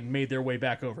GI and made their way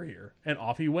back over here." And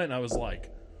off he went, and I was like,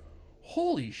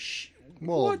 holy shit.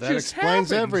 well, what that just explains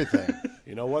happened? everything.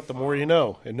 You know what? The more you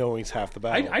know, and knowing's half the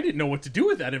battle. I didn't know what to do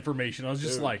with that information. I was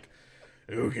just like,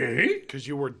 okay. Because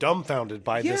you were dumbfounded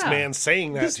by this Yeah. man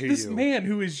saying that to This you. man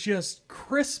who is just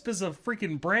crisp as a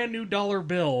freaking brand new dollar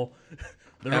bill.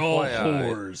 They're all FYI.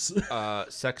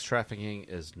 whores. Sex trafficking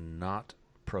is not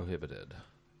prohibited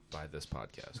by this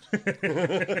podcast.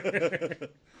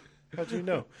 How'd you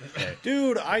know?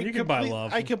 Dude, You can buy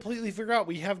love. I completely forgot.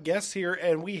 We have guests here,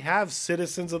 and we have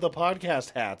citizens of the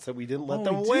podcast hats that we didn't let Oh,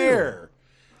 them we do. wear.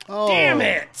 Oh, Damn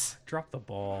it! Drop the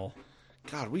ball.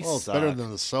 God, we Well, it's suck. better than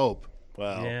the soap.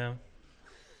 Well, Yeah.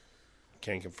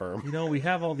 can't confirm. You know, we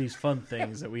have all these fun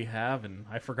things that we have, and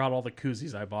I forgot all the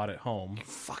koozies I bought at home.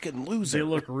 Fucking loser. They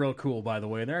look real cool, by the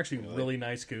way, and they're actually really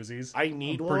nice koozies. I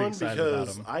need I'm pretty one excited about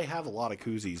because them. I have a lot of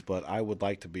koozies, but I would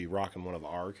like to be rocking one of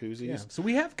our koozies. Yeah. So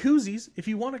we have koozies. If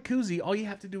you want a koozie, all you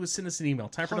have to do is send us an email.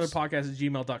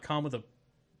 timeforanotherpodcast@gmail.com with a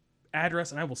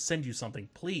address, and I will send you something,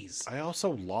 please. I also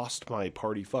lost my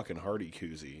Party Fucking Hardy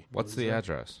koozie. What's the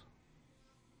address?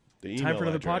 The email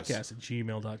address.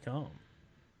 timeforanotherpodcast@gmail.com.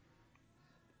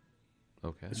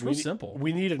 Okay. It's real simple.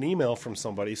 We need an email from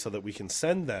somebody so that we can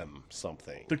send them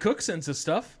something. The cook sends us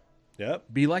stuff. Yep.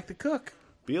 Be like the cook.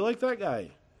 Be like that guy.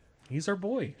 He's our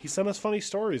boy. He sent us funny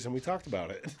stories, and we talked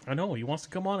about it. I know. He wants to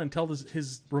come on and tell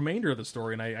his remainder of the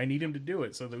story, and I need him to do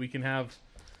it so that we can have...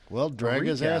 Well, drag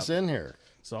his recap. ass in here.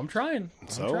 So I'm trying.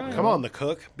 So, come on, the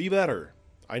cook. Be better.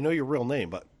 I know your real name,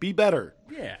 but be better.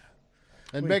 Yeah.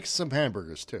 And make some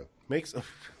hamburgers, too. Make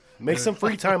some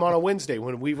free time on a Wednesday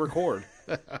when we record.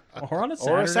 Or on a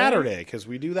Saturday. Or a Saturday, because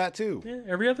we do that too. Yeah,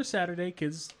 every other Saturday,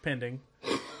 kids pending.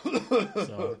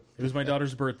 So it was my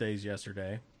daughter's birthdays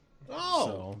yesterday.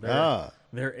 Oh. So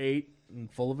they're 8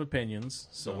 and full of opinions.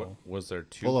 So Was there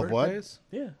two Full of what? birthdays?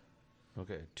 yeah.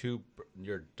 Okay,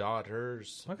 your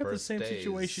daughter's I got the same birthdays.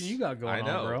 situation you got going I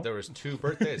know, on, bro. there was 2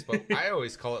 birthdays, but I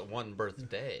always call it one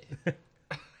birthday.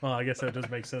 Well, I guess that does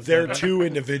make sense. They're doesn't it? two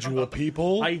individual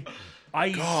people. God.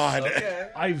 Okay.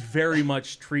 I very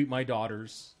much treat my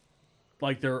daughters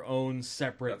like their own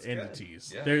separate That's good.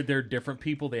 entities. Yeah. They're different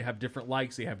people. They have different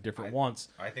likes. They have different wants.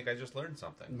 I think I just learned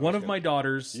something. One of my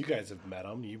daughters, You guys have met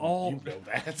them. You All- know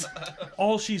that.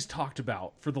 all she's talked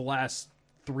about for the last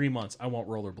 3 months, I want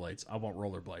rollerblades. I want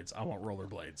rollerblades. I want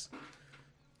rollerblades.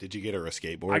 Did you get her a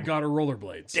skateboard? I got her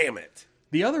rollerblades. Damn it.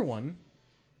 The other one,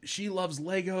 she loves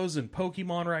Legos and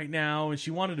Pokemon right now, and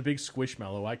she wanted a big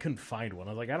Squishmallow. I couldn't find one.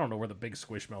 I was like, I don't know where the big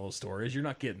Squishmallow store is. You're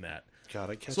not getting that.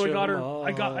 Gotta catch So I got her. them all.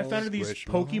 I found her these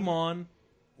Squishmallow. Pokemon,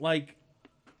 like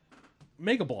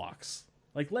Mega Blocks,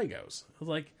 like Legos. I was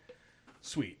like,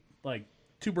 sweet, like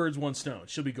 2 birds, 1 stone.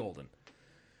 She'll be golden.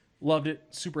 Loved it.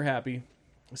 Super happy.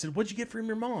 I said, "What'd you get from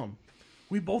your mom?"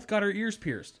 We both got our ears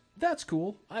pierced. That's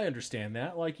cool. I understand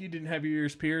that. Like, you didn't have your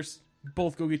ears pierced.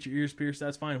 Both go get your ears pierced.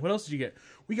 That's fine. What else did you get?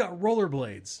 We got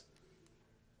rollerblades.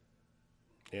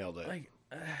 Nailed it. Like,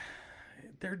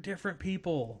 they're different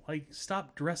people. Like,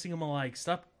 stop dressing them alike.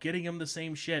 Stop getting them the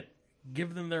same shit.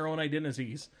 Give them their own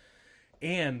identities.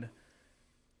 And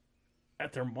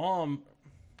at their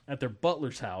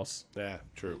butler's house, Yeah,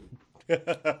 true.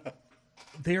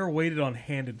 they are weighted on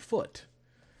hand and foot.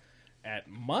 At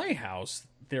my house,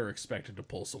 they're expected to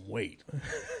pull some weight.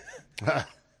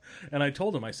 And I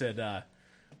told him, I said,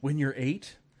 when you're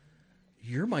 8,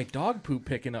 you're my dog poop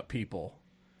picking up people.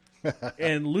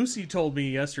 And Lucy told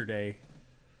me yesterday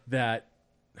that,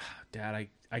 Dad,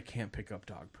 I can't pick up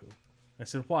dog poop. I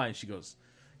said, why? And she goes,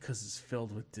 because it's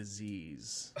filled with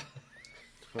disease.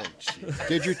 Oh, jeez.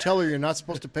 Did you tell her you're not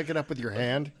supposed to pick it up with your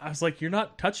hand? I was like, you're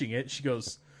not touching it. She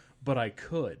goes, but I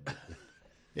could.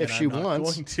 If And she I'm not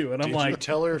wants. going to. And I'm Did you like,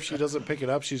 tell her if she doesn't pick it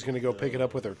up, she's going to go pick it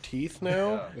up with her teeth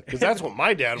now? Because that's what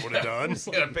my dad would have done.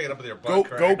 You gotta pick it up with your Go,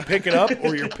 butt go crack. pick it up,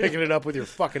 or you're picking it up with your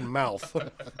fucking mouth.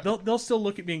 they'll still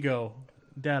look at me and go,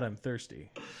 Dad, I'm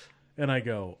thirsty. And I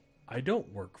go, I don't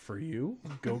work for you.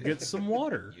 Go get some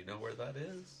water. You know where that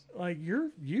is? Like,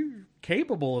 you're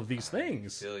capable of these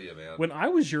things. Feel you, man. When I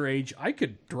was your age, I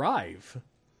could drive.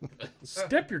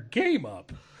 Step your game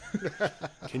up.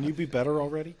 Can you be better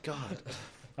already? God.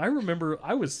 I remember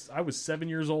I was 7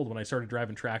 years old when I started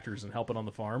driving tractors and helping on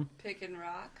the farm, Pick and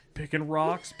rock. picking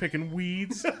rocks, picking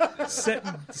weeds,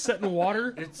 setting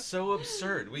water. It's so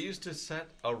absurd. We used to set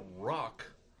a rock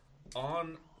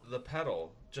on the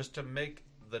pedal just to make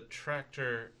the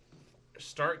tractor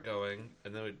start going,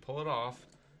 and then we'd pull it off,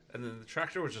 and then the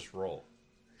tractor would just roll.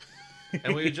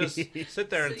 And we would just sit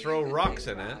there and So you throw could rocks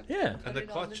pick in a it, rock. Yeah. and the Put it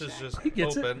on clutch the is track. just He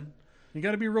gets it. open. You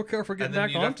got to be real careful And getting then back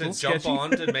you'd on. have to It's a little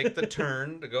jump sketchy. on to make the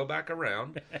turn to go back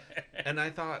around. And I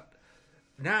thought,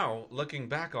 now looking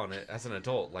back on it as an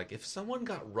adult, like if someone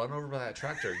got run over by that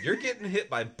tractor, you're getting hit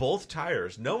by both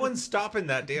tires. No one's stopping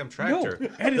that damn tractor.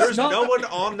 and it's There's not- no one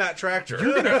on that tractor.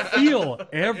 You're gonna feel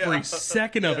every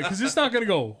second of it because it's not gonna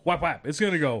go whap whap. It's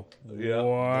gonna go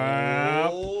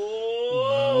whap.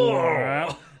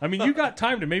 Whap. I mean, you got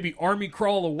time to maybe army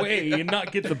crawl away and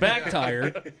not get the back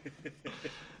tire.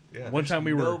 Yeah, One there's time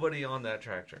we were- nobody on that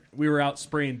tractor. We were out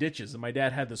spraying ditches, and my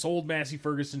dad had this old Massey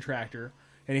Ferguson tractor,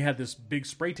 and he had this big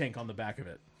spray tank on the back of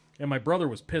it. And my brother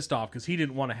was pissed off because he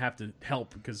didn't want to have to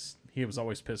help because he was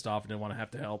always pissed off and didn't want to have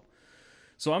to help.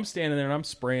 So I'm standing there and I'm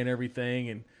spraying everything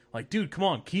and like, dude, come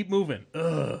on, keep moving.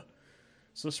 Ugh.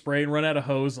 So spray and run out of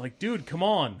hose. Like, dude, come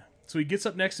on. So he gets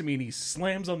up next to me and he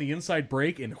slams on the inside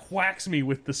brake and whacks me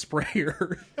with the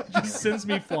sprayer. Just sends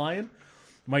me flying.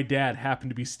 My dad happened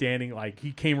to be standing, like,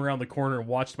 he came around the corner and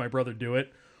watched my brother do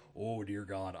it. Oh, dear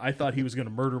God. I thought he was going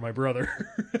to murder my brother.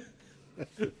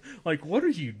 Like, what are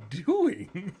you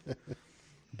doing?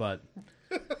 But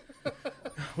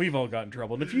we've all got in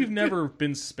trouble. And if you've never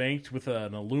been spanked with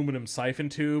an aluminum siphon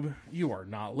tube, you are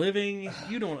not living.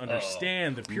 You don't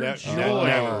understand the pure joy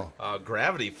Never.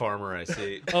 Gravity farmer, I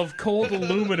see. of cold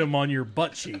aluminum on your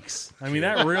butt cheeks. I mean,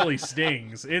 that really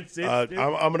stings. I'm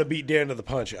going to beat Dan to the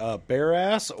punch. Bare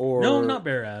ass or... No, not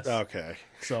bare ass. Okay.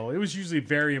 So it was usually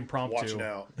very impromptu. Watch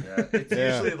now. Yeah, it's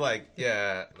usually like,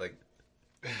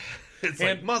 it's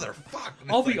And like, motherfuck.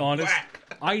 And I'll it's be like, honest,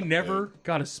 whack. I never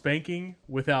got a spanking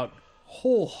without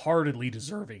wholeheartely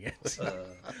deserving it.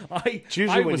 I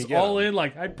usually when was you get all them. in,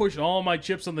 like I'd push all my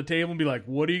chips on the table and be like,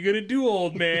 "What are you gonna do,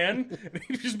 old man?" And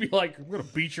he'd just be like, "I'm gonna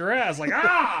beat your ass." Like,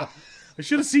 I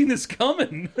should have seen this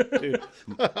coming. Dude.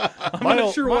 I'm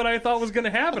not sure what I thought was gonna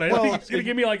happen. I Well, think he's gonna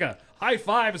give me like a high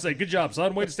five and say, "Good job,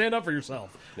 son. Way to stand up for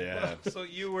yourself." Yeah. So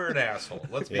you were an asshole.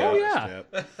 Let's be Oh, honest.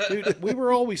 yeah. Dude, we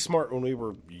were always smart when we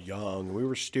were young. We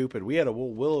were stupid. We had a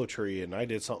little willow tree, and I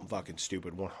did something fucking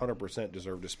stupid. 100%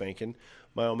 deserved a spanking.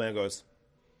 My old man goes,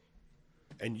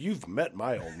 and you've met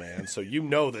my old man, so you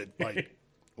know that, like,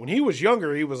 when he was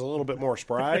younger, he was a little bit more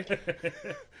spry.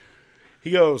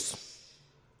 He goes,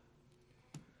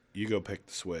 you go pick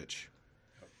the switch.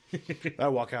 I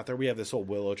walk out there. We have this old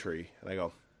willow tree, and I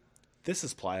go, this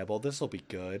is pliable. This will be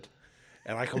good.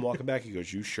 And I come walking back. He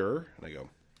goes, you sure? And I go,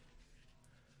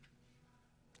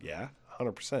 yeah,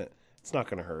 100%. It's not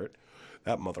going to hurt.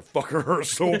 That motherfucker hurt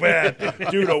so bad.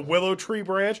 Dude, a willow tree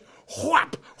branch.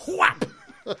 Whap! Whap!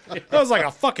 That was like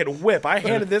a fucking whip. I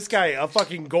handed this guy a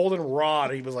fucking golden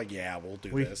rod. He was like, yeah, we'll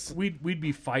do this. We'd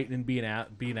be fighting and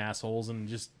being assholes and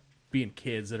just being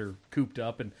kids that are cooped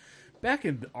up. And back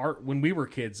in when we were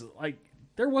kids, like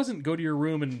there wasn't go to your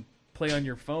room and play on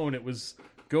your phone. It was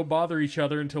go bother each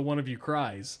other until one of you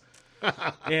cries.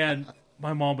 And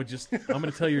my mom would just, I'm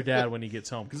going to tell your dad when he gets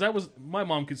home. Because my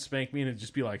mom could spank me and it'd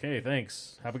just be like, hey,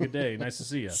 thanks. Have a good day. Nice to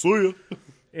see you. See ya.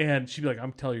 And she'd be like,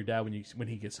 I'm telling your dad when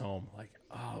he gets home. Like,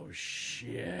 oh,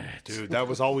 shit. Dude, that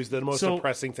was always the most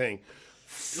depressing thing.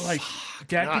 Like,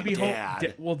 dad not could be Dad.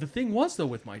 home. Well, the thing was, though,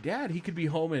 with my dad, he could be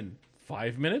home in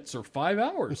 5 minutes or 5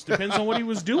 hours. Depends on what he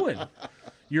was doing.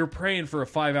 You're praying for a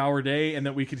 5-hour day and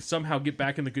that we could somehow get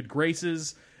back in the good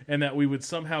graces and that we would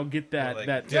somehow get that. Like,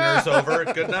 that dinner's over.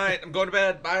 Good night. I'm going to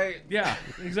bed. Bye. Yeah,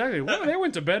 exactly. Well, they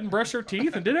went to bed and brushed their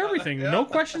teeth and did everything. No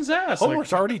questions asked.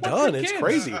 Homework's already done. It's kids?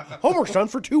 crazy. Homework's done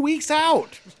for 2 weeks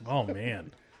out. Oh,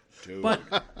 man. Dude. But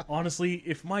honestly,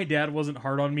 if my dad wasn't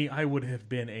hard on me, I would have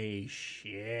been a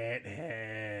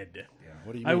shithead.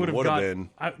 What do you I would mean, have been?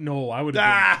 I would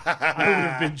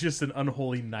have been just an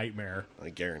unholy nightmare. I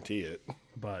guarantee it.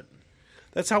 But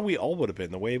That's how we all would have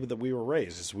been. The way that we were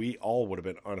raised is we all would have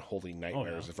been unholy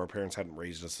nightmares if our parents hadn't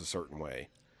raised us a certain way.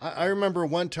 I remember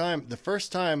one time, the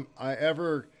first time I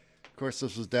ever, of course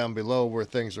this was down below where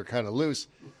things are kind of loose,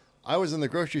 I was in the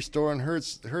grocery store and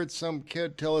heard some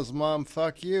kid tell his mom,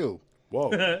 fuck you.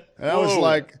 Whoa. And I was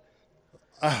like,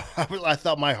 I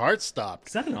thought my heart stopped.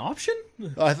 is that an option?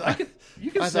 I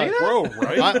You can I say thought, that? Bro,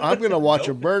 right? I'm going to watch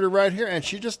a murder right here. And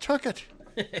she just took it.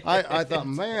 I thought,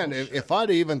 man, if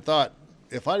I'd even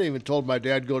told my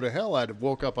dad go to hell, I'd have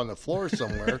woke up on the floor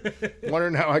somewhere,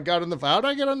 wondering how how'd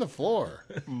I get on the floor?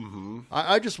 Mm-hmm.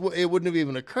 It wouldn't have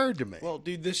even occurred to me. Well,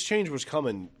 dude, this change was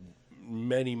coming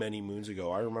many, many moons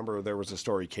ago. I remember there was a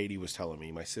story Katie was telling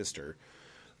me, my sister,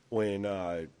 when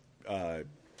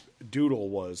Doodle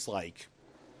was like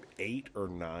 8 or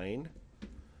 9,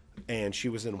 and she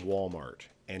was in Walmart,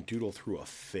 and Doodle threw a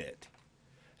fit.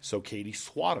 So Katie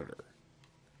swatted her.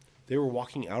 They were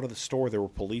walking out of the store. There were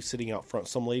police sitting out front.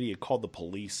 Some lady had called the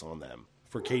police on them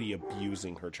for Katie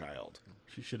abusing her child.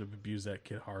 She should have abused that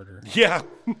kid harder. Yeah.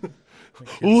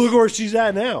 Look where she's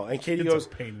at now. And Katie It's goes, a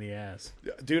pain in the ass.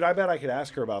 dude, I bet I could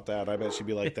ask her about that. I bet she'd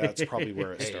be like, that's probably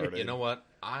where it Hey, started. you know what?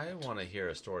 I want to hear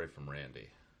a story from Randy.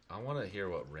 I want to hear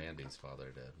what Randy's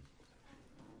father did.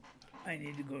 I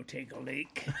need to go take a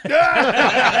leak.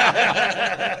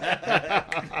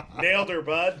 Nailed her,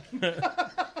 bud.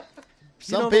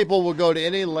 Some people will go to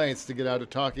any lengths to get out of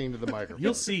talking to the microphone.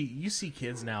 You see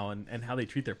kids now and how they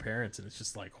treat their parents, and it's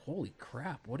just like, holy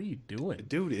crap, what are you doing?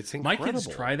 Dude, it's My incredible.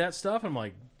 kids try that stuff. I'm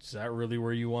like, is that really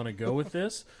where you want to go with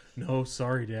this? No,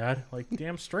 sorry, Dad. Like,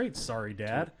 damn straight, sorry,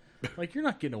 Dad. Like, you're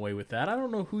not getting away with that. I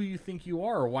don't know who you think you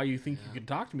are or why you think you can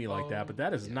talk to me like that, but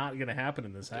that is not going to happen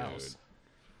in this house.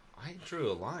 I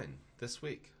drew a line this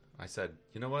week. I said,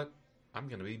 you know what? I'm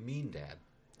going to be mean, Dad.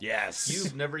 Yes.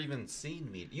 You've never even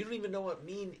seen mean. You don't even know what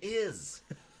mean is.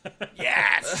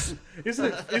 Yes.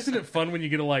 Isn't it fun when you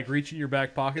get to, like, reach in your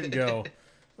back pocket and go,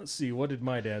 let's see, what did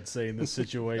my dad say in this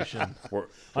situation?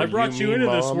 I brought you into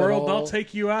this world, and I'll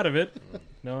take you out of it.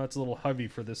 No, that's a little heavy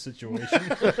for this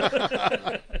situation.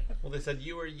 Well, they said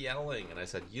you were yelling, and I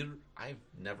said, I've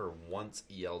never once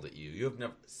yelled at you. You have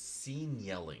never seen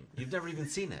yelling. You've never even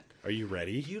seen it. Are you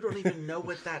ready? You don't even know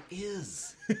what that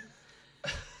is.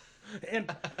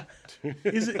 And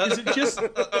is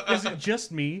it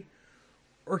just me,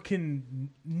 or can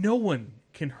no one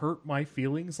can hurt my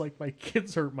feelings like my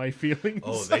kids hurt my feelings?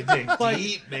 Oh, they dig Like,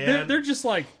 deep, man. They're just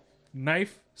like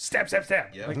knife, stab, stab,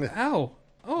 stab. Yeah. Like, ow,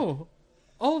 oh,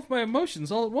 all of my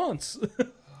emotions all at once.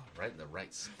 right in the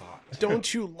right spot.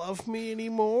 Don't you love me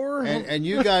anymore? And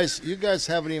you guys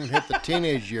haven't even hit the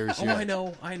teenage years Oh, yet. I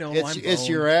know. It's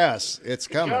your ass. It's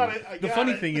coming. The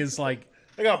funny thing is, like,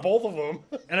 I got both of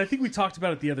them. and I think we talked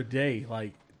about it the other day.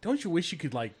 Like, don't you wish you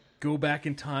could like go back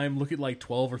in time, look at like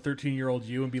 12 or 13-year-old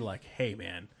you, and be like, "Hey,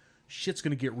 man, shit's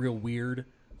gonna get real weird.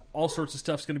 All sorts of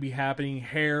stuff's gonna be happening.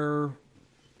 Hair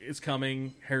is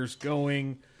coming. Hair's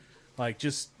going. Like,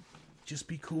 just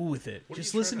be cool with it.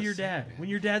 Just listen to your dad. When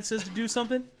your dad says to do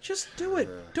something, just do it.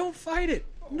 Don't fight it.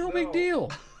 No big deal."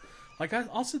 Like,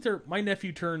 I'll sit there. My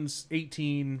nephew turns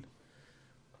 18,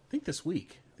 I think this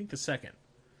week. I think the 2nd.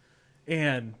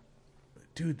 And,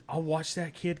 dude, I'll watch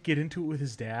that kid get into it with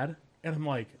his dad, and I'm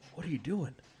like, "What are you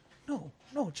doing? No,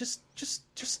 just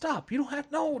stop. You don't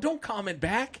have, no, don't comment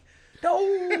back. No,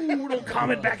 don't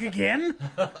comment back again."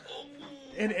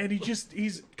 And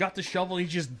he's got the shovel,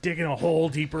 he's just digging a hole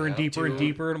deeper and deeper and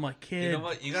deeper, and I'm like, "Kid, You know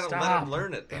what? You gotta stop." let him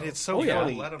learn it, though. And it's so yeah.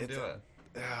 funny. Let him It's- do it.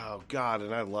 Oh, God,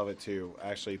 and I love it, too.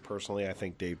 Actually, personally, I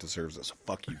think Dave deserves it, so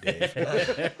fuck you,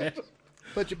 Dave.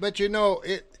 But you know,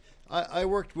 I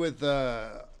worked with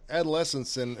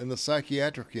adolescents in the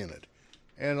psychiatric unit,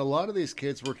 and a lot of these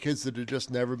kids were kids that had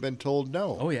just never been told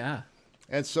no. Oh yeah.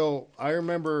 And so I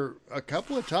remember a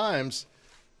couple of times,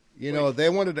 you know, they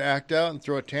wanted to act out and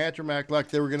throw a tantrum, act like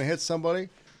they were going to hit somebody.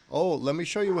 Oh, let me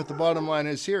show you what the bottom line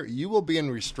is here. You will be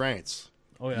in restraints.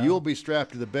 Oh yeah. You will be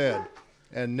strapped to the bed.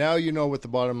 And now you know what the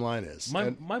bottom line is.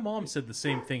 My mom said the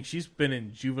same thing. She's been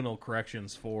in juvenile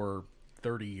corrections for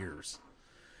 30 years.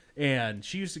 And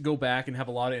she used to go back and have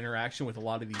a lot of interaction with a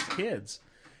lot of these kids.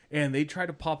 And they'd try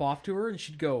to pop off to her, and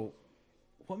she'd go,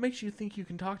 "What makes you think you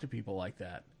can talk to people like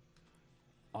that?"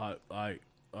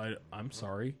 I'm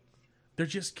sorry. They're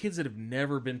just kids that have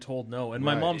never been told no. And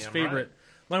my mom's favorite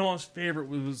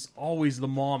was always the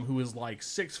mom who was like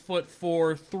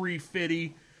 6'4",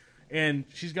 350, and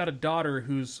she's got a daughter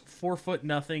who's 4 foot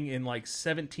nothing and like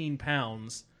 17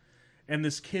 pounds, and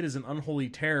this kid is an unholy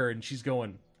terror, and she's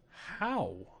going,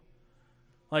 "How?"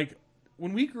 Like,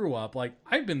 when we grew up, like,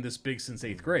 I've been this big since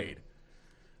 8th grade.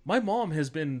 My mom has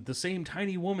been the same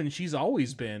tiny woman she's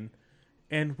always been,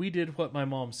 and we did what my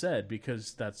mom said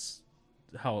because that's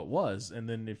how it was. And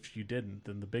then if you didn't,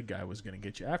 then the big guy was going to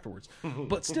get you afterwards.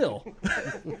 But still,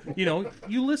 you know,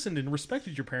 you listened and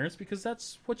respected your parents because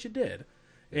that's what you did.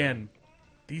 And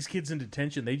these kids in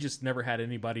detention, they just never had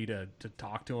anybody to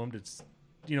talk to them, to,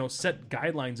 you know, set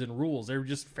guidelines and rules. They were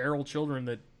just feral children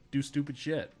that do stupid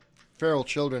shit. Feral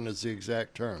children is the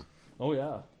exact term. Oh,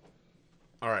 yeah.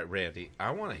 All right, Randy,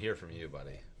 I want to hear from you,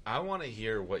 buddy. I want to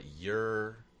hear what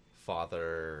your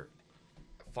father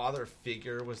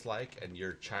figure was like and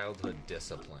your childhood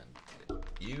discipline.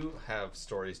 You have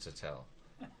stories to tell.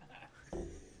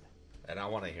 And I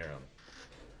want to hear them.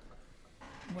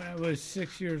 When I was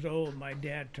 6 years old, my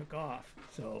dad took off.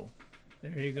 So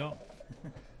there you go.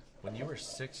 When you were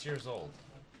 6 years old,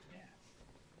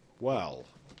 Well,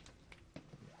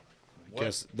 what?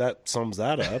 guess that sums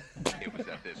that up. It was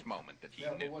at this moment that he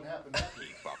knew what happened?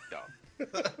 he fucked up.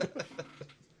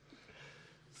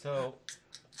 So,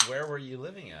 where were you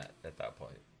living at that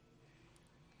point?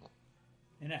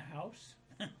 In a house?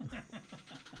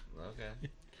 Okay.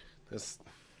 This,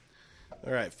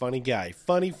 all right, funny guy.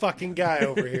 Funny fucking guy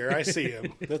over here. I see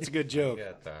him. That's a good joke.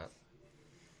 Get that.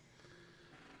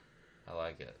 I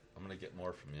like it. I'm going to get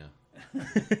more from you.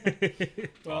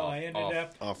 Well, I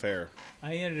Off air.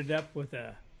 ended up with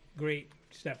a great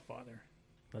stepfather.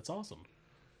 That's awesome.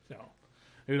 So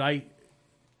Dude,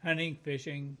 hunting,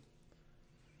 fishing,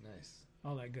 Nice.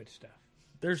 all that good stuff.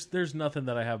 there's nothing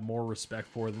that I have more respect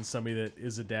for than somebody that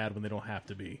is a dad when they don't have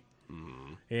to be.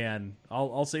 Mm-hmm. And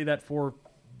I'll say that for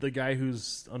the guy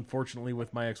who's unfortunately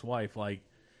with my ex-wife. Like,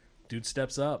 dude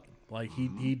steps up. Like,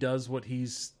 he does what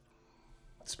he's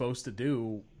supposed to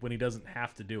do when he doesn't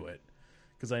have to do it.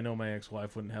 Because I know my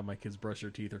ex-wife wouldn't have my kids brush their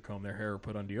teeth or comb their hair or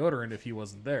put on deodorant if he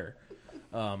wasn't there.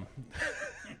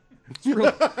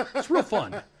 It's real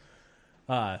fun.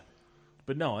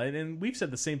 But no, and we've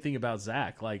said the same thing about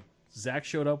Zach. Like, Zach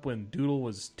showed up when Doodle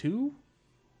was 2.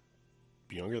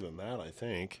 Younger than that, I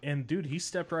think. And, dude, he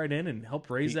stepped right in and helped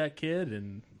raise that kid.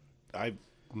 And I've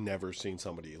never seen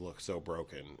somebody look so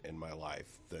broken in my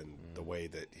life than the way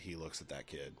that he looks at that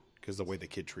kid. Because the way the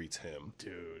kid treats him.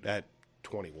 Dude. At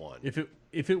 21.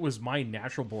 If it was my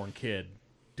natural-born kid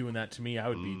doing that to me, I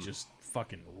would be just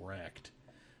fucking wrecked.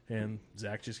 And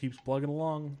Zach just keeps plugging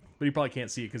along. But he probably can't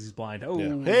see it because he's blind. Oh,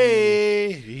 Yeah.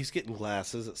 Hey! He's getting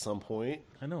glasses at some point.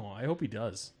 I know. I hope he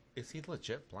does. Is he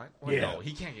legit blind? Well, Yeah. No,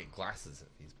 he can't get glasses if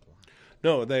he's blind.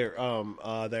 No,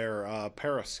 they're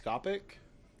periscopic.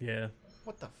 Yeah.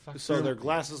 What the fuck? So they're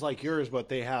glasses like yours, but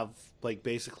they have like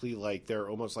basically like they're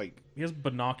almost like He has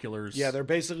binoculars. yeah, they're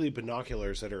basically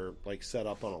binoculars that are like set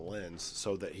up on a lens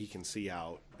so that he can see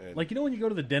out. And Like, you know when you go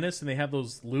to the dentist and they have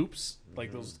those loops,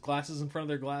 like those glasses in front of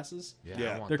their glasses? Yeah.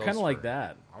 I want They're those kind of like for-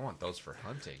 that. I want those for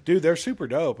hunting. dude, they're super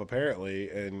dope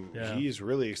apparently, and Yeah. he's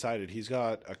really excited. He's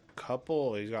got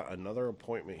another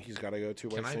appointment he's got to go to.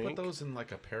 Can I think. put those in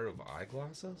like a pair of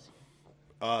eyeglasses?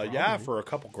 Yeah, for a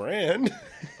couple grand.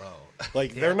 Oh,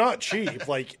 Like they're not cheap.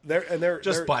 Like they're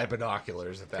just buy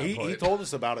binoculars at that He point. told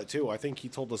us about it too. I think he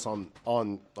told us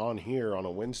on here on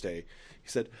a Wednesday. He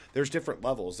said there's different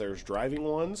levels. There's driving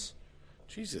ones.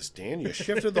 Jesus, Dan, you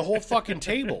shifted the whole fucking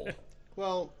table.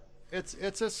 Well, it's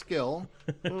a skill.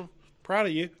 Proud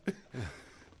of you.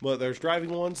 But there's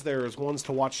driving ones. There's ones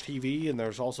to watch TV, and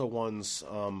there's also ones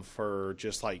for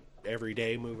just like every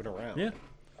day moving around. Yeah.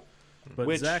 But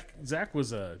Which- Zach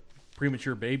was a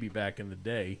premature baby back in the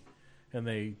day, and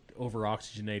they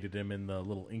over-oxygenated him in the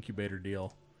little incubator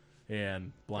deal and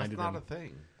That's blinded not him. a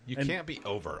thing. You And- can't be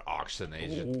over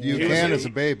oxygenated. You He was can a- as a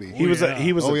baby. He was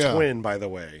Oh, a yeah. twin, by the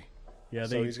way. Yeah,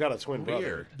 So he's got a twin brother.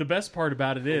 Weird. the best part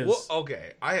about it is Well,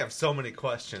 okay, I have so many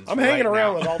questions. I'm hanging right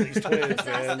around now. with all these twins, Ask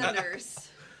man. the nurse.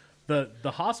 the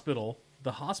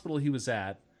hospital he was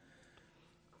at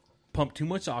pumped too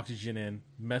much oxygen in,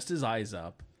 messed his eyes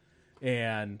up,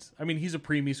 and I mean he's a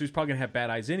preemie, so he's probably gonna have bad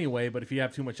eyes anyway. But if you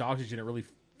have too much oxygen, it really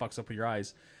fucks up with your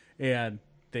eyes, and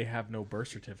they have no birth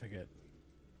certificate.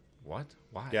 What?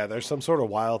 Why? Yeah, there's some sort of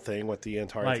wild thing with the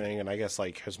entire Like- thing, and I guess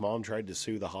like his mom tried to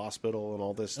sue the hospital and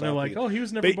all this stuff. And they're like, "Oh, he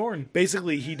was never born."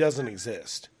 Basically, he doesn't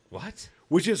exist. What?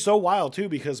 Which is so wild too,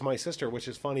 because my sister, which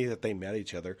is funny that they met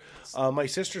each other. My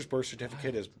sister's birth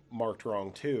certificate is marked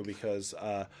wrong too, because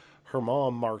her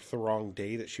mom marked the wrong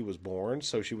day that she was born.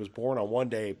 So she was born on one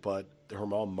day, but her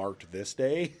mom marked this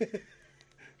day.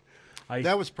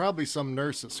 That was probably some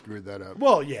nurse that screwed that up.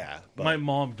 Well, yeah, but My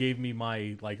mom gave me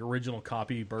my like original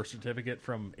copy birth certificate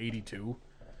from '82,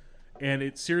 and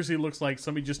it seriously looks like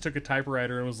somebody just took a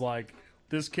typewriter and was like,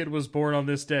 "This kid was born on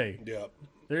this day." yep.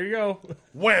 There you go.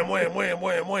 Wham, wham, wham,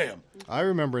 wham, wham. I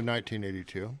remember in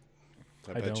 1982.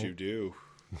 I I bet don't. you do,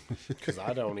 because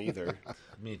I don't either.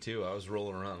 Me too. I was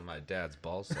rolling around in my dad's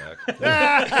ball sack.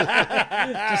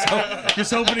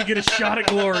 Just hoping to get a shot at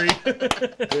glory.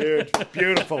 Dude,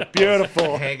 beautiful,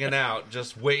 beautiful. Hanging out,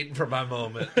 just waiting for my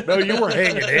moment. No, you were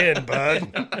hanging in,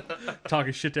 bud.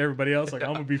 Talking shit to everybody else like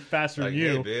I'm gonna be faster Like, than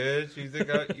you. hey, bitch, you think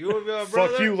you want to be my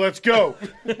brother? Fuck you, let's go.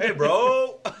 Hey,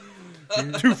 bro.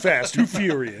 Too fast, too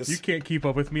furious. You can't keep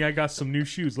up with me. I got some new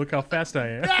shoes. Look how fast I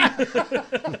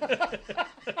am.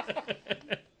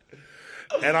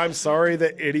 And I'm sorry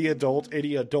that any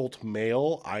adult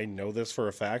male, I know this for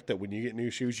a fact, that when you get new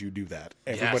shoes, you do that.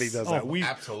 Everybody Yes. does that. Oh,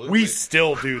 absolutely. We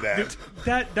still do that.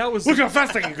 That was Look how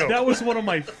fast I can go. that was one of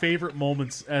my favorite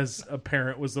moments as a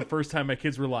parent. Was the first time my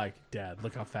kids were like, "Dad,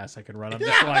 look how fast I can run." I'm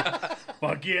just like,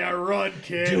 "Fuck yeah, run,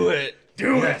 kid! Do it.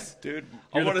 do it, Dude,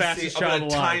 I You're the want to see. fastest I'm child going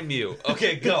to alive. time you.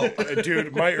 Okay, go.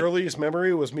 dude, my earliest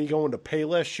memory was me going to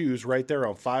Payless Shoes right there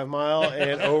on 5 Mile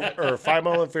and 5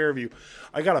 Mile and Fairview.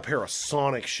 I got a pair of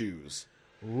Sonic shoes.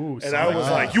 Ooh, And I was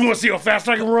like, you want to see how fast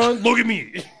I can run? Look at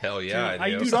me. Hell yeah, I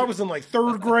do. Dude, I was in like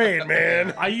 3rd grade,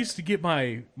 man. I used to get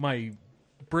my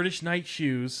British Knight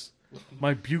shoes,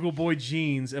 my Bugle Boy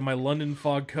jeans, and my London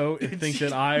Fog coat, and think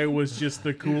that I was just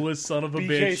the coolest son of a BK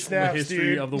bitch snaps, in the history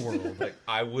dude. of the world. Like,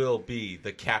 I will be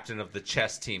the captain of the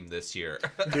chess team this year.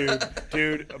 Dude,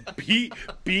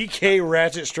 BK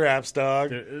ratchet straps, dog.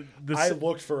 The- I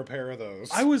looked for a pair of those.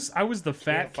 I was the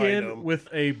fat Can't find kid 'em. with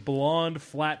a blonde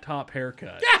flat top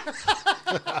haircut.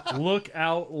 Look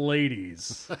out,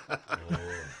 ladies!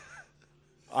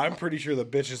 I'm pretty sure the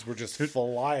bitches were just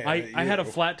flying. I at had a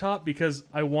you. flat top because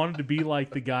I wanted to be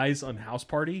like the guys on House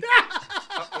Party.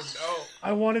 Oh,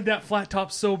 I wanted that flat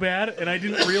top so bad, and I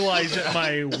didn't realize that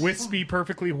my wispy,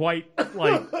 perfectly white,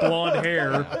 like blonde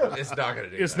hair no. It's not going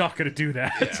to do is that. not going to do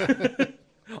that.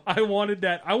 I wanted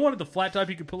that. I wanted the flat top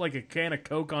you could put like a can of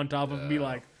Coke on top of and be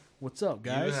like, "What's up,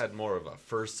 You guys?" had more of a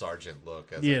first sergeant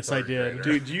look as Yes, a I third did.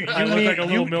 grader. Dude, you I look need, like a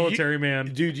little you- military man.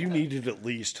 Dude, you needed at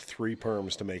least 3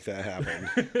 perms to make that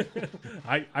happen.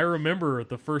 I remember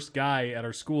the first guy at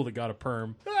our school that got a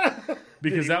perm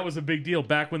because that was a big deal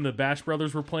back when the Bash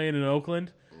Brothers were playing in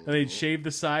Oakland. and they'd shave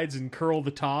the sides and curl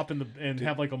the top and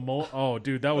have like a mole. Oh,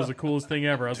 dude, that was the coolest thing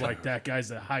ever. I was like, that guy's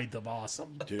the height of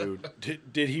awesome. Dude,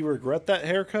 did he regret that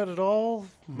haircut at all?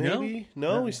 Maybe?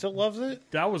 No, he still loves it?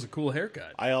 That was a cool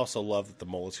haircut. I also love that the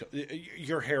mullets.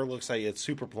 Your hair looks like it's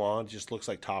super blonde, just looks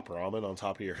like top ramen on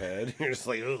top of your head. You're just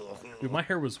like, ugh. Dude, my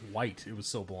hair was white. It was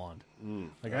so blonde.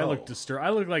 Like I Oh. looked disturbed. I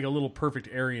looked like a little perfect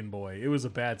Aryan boy. It was a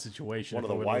bad situation. One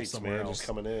if of I the would've lived whites, somewhere man, else. just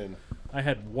coming in. I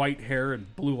had white hair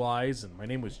and blue eyes, and my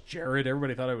name was Jared.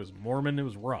 Everybody thought I was Mormon. It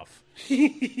was rough.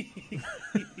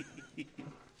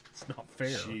 It's not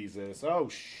fair. Jesus. Oh,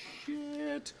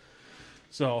 shit.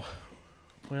 So,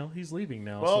 well, he's leaving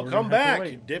now. so Well, we're come gonna have back,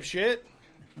 to wait. dipshit.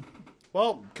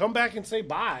 Well, come back and say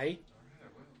bye.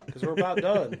 Because we're about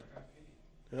done.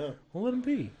 Yeah. We'll let him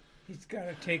be. He's got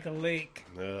to take a lake.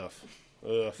 Ugh.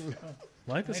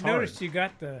 Life I is hard. noticed you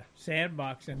got the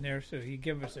sandbox in there, so you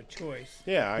give us a choice.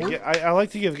 Yeah, I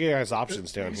like to give you guys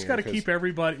options down We just here. got to 'cause keep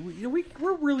everybody.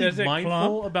 We're really Does it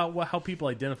mindful clump? about how people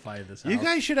identify this house. You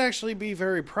guys should actually be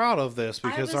very proud of this I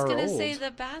because was our gonna old. say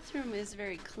the bathroom is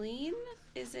very clean.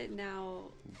 Is it now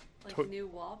like To- new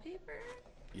wallpaper?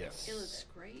 Yes. It looks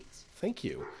great. Thank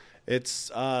you.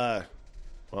 It's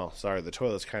well, sorry, the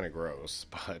toilet's kind of gross,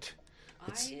 but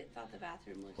I thought the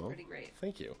bathroom looked pretty great.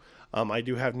 thank you. I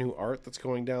do have new art that's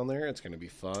going down there. It's going to be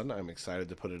fun. I'm excited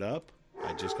to put it up.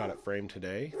 I just got it framed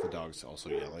today. The dog's also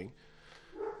yelling.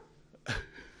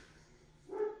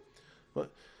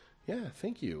 But yeah,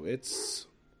 thank you. It's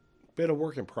been a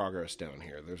work in progress down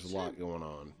here. There's a lot going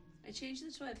on. I changed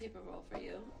the toilet paper roll for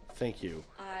you. Thank you.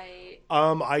 I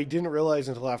I didn't realize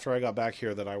until after I got back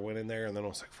here that I went in there and then I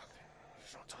was like, fuck,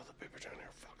 there's no toilet paper down here.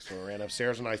 Fuck. So I ran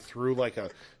upstairs and I threw like a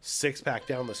 6-pack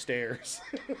down the stairs.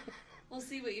 we'll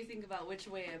see what you think about which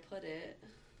way I put it.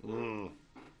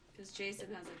 Because Jason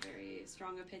has a very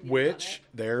strong opinion. Which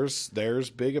about there's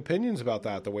big opinions about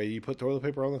that. The way you put toilet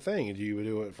paper on the thing. Do you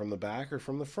do it from the back or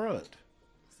from the front? it.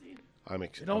 See?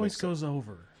 It always goes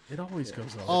over. It always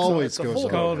goes over. Always it's a goes full-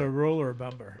 It's called over. a roller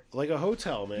bumper. like a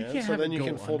hotel, man. You can't So have then it you go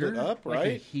can fold it under up, like a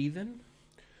right? heathen.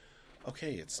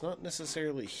 Okay, it's not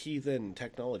necessarily heathen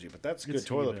technology, but that's good It's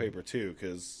toilet heathen. paper too,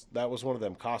 because that was one of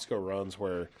them Costco runs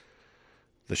where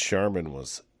the Charmin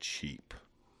was cheap.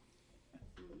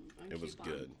 On It was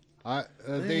coupon. good.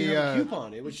 The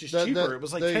coupon. It was just the- cheaper. the- It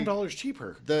was like the- $10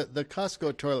 cheaper. the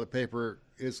Costco toilet paper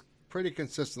is pretty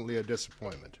consistently a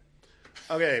disappointment.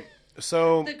 Okay,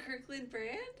 so The Kirkland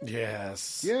brand?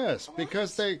 yes, Yes,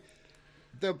 because the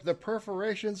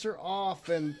perforations are off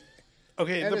and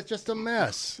okay. it's just a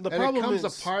mess. the and problem it comes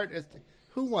is- apart.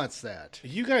 Who wants that?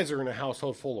 You guys are in a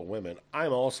household full of women.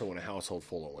 I'm also in a household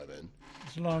full of women.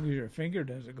 As long as your finger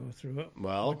doesn't go through it.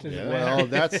 Well, What does it yeah. matter? Well,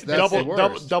 that's the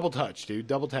worst. double touch, dude.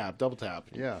 Double tap.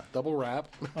 Yeah. Double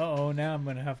wrap. Uh-oh, now I'm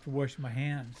going to have to wash my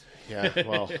hands. Yeah.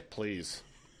 Well, please.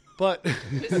 But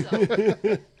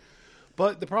So,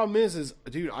 but the problem is,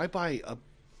 dude, I buy a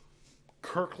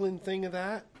Kirkland thing of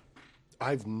that.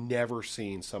 I've never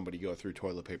seen somebody go through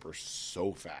toilet paper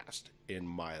so fast in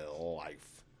my life.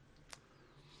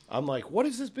 I'm like, what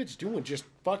is this bitch doing? Just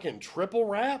fucking triple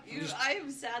wrap? I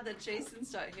am sad that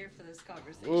Jason's not here for this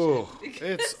conversation. Ugh, because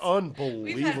it's We've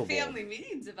unbelievable. had family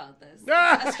meetings about this. the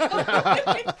past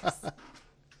couple weeks.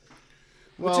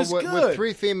 Well, is with good.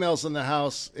 3 females in the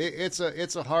house, it's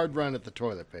a hard run at the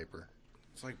toilet paper.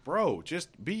 It's like, bro,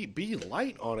 just be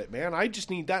light on it, man. I just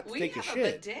need that We thick of have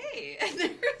shit. a bidet. And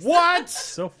there's What?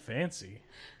 So fancy.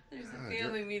 There's a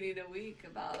family meeting a week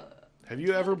about. Have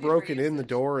you ever toilet paper broken in the usage.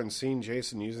 door and seen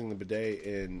Jason using the bidet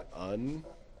in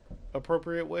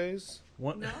inappropriate ways?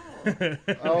 What? No,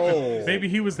 Oh, Maybe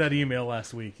he was that email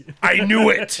last week. I knew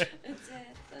it. that's it. That's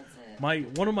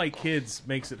it. One of my kids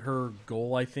makes it her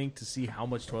goal, I think, to see how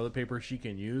much toilet paper she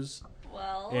can use,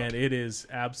 Well, and it is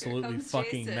absolutely comes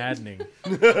fucking Jason. maddening.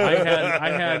 I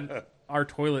had our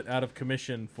toilet out of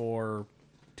commission for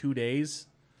 2 days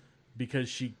because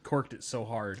she corked it so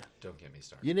hard. Don't get me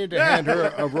started. you need to hand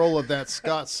her a roll of that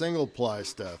Scott single ply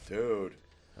stuff. Dude.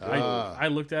 I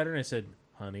looked at her and I said,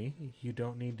 honey, you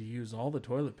don't need to use all the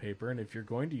toilet paper, and if you're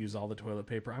going to use all the toilet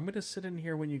paper, I'm going to sit in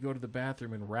here when you go to the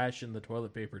bathroom and ration the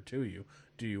toilet paper to you.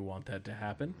 Do you want that to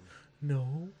happen?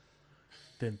 No.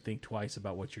 Then think twice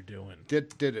about what you're doing. Did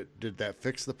that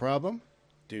fix the problem?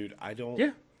 Dude, I don't.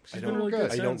 Yeah. She's been really good.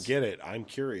 good I don't since. get it. I'm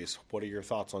curious. What are your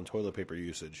thoughts on toilet paper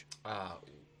usage?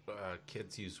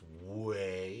 Kids use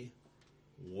way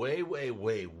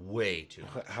too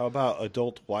much. How about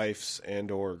adult wives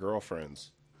and/or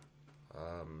girlfriends?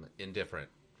 Indifferent.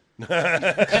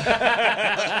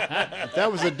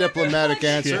 That was a diplomatic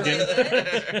answer.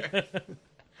 That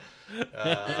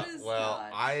is Well,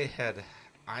 not-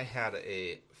 I had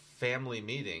a family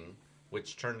meeting,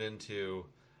 which turned into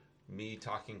me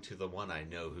talking to the one I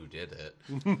know who did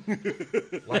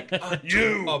it. Like a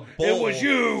bowl It was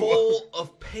you. full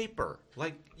of paper.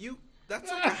 Like that's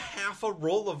like a half a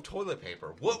roll of toilet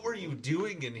paper. What were you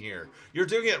doing in here? You're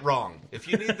doing it wrong. If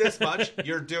you need this much,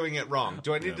 you're doing it wrong.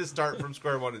 Do I need to start from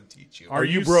square one and teach you? Are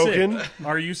you broken? Sick?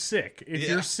 Are you sick? If Yeah.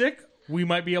 you're sick, we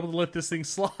might be able to let this thing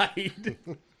slide.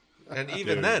 And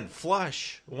even then,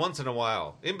 flush once in a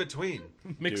while, in between.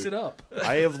 Mix it up.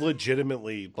 I have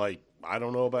legitimately, like, I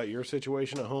don't know about your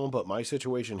situation at home, but my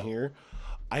situation here,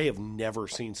 I have never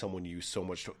seen someone use so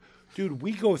much. Dude,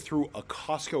 we go through a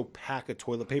Costco pack of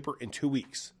toilet paper in 2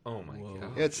 weeks. Oh my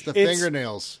god! It's the It's-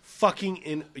 fingernails.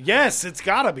 Fucking yes, it's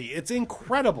gotta be. It's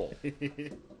incredible.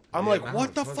 I'm like,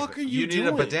 what the fuck are you doing?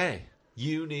 need a bidet.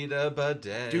 You need a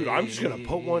bidet, Dude, I'm just gonna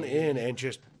put one in and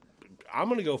just. I'm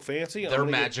gonna go fancy. They're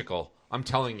magical. I'm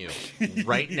telling you,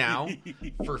 right now,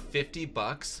 for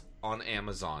 $50 on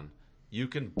Amazon, you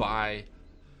can buy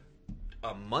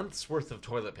a month's worth of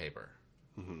toilet paper,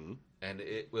 and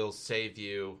it will save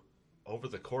you over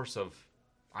the course of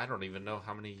I don't even know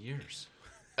how many years.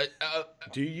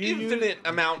 Do you Infinite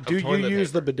amount Do of you toilet use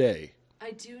paper. the bidet?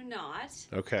 I do not.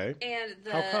 Okay. And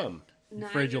the How come?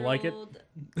 Afraid you'll like it? 9-year-old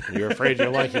You're afraid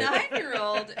you'll like it.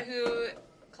 9-year-old who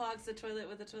clogs the toilet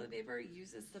with the toilet paper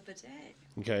uses the bidet.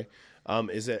 Okay.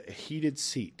 Is it a heated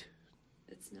seat?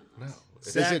 It's not. No,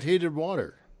 Is it heated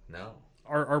water? no.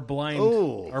 Our blind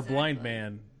Exactly.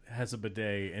 man has a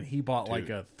bidet, and he bought like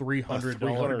a A $300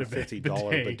 $350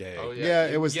 bidet. bidet. Oh Yeah,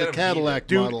 you it was get the 'em Cadillac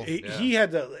Dude, model. he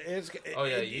had the. Oh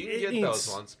yeah, you can get needs, those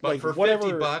ones, but like, for whatever,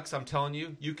 $50, I'm telling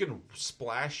you, you can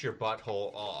splash your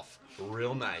butthole off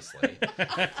real nicely,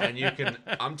 and you can.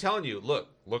 I'm telling you, look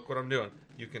what I'm doing.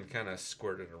 You can kind of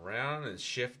squirt it around and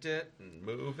shift it and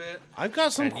move it. I've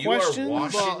got some And questions. you are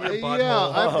washing Well, your yeah,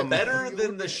 butthole I've- better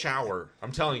than the shower.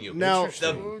 I'm telling you. Now-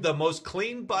 the most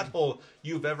clean butthole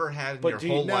you've ever had in But your do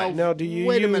whole you, life. now, do you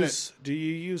Wait a use minute. do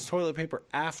you use toilet paper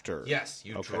after? Yes,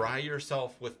 you Okay. dry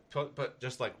yourself with, but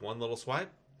just like one little swipe,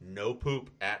 no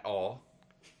poop at all,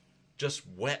 just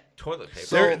wet toilet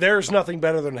paper. There's nothing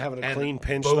better than having a And clean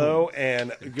pinch boom. though,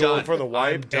 and going Done. for the I'm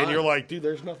wipe, done. and you're like, dude,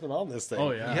 there's nothing on this thing. Oh,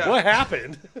 yeah. Yeah. What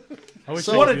happened? I wish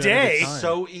So- I What could a do that every day. time.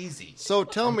 So easy. So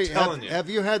tell me, telling you.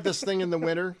 have you had this thing in the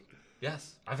winter?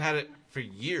 Yes, I've had it for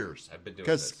years. I've been doing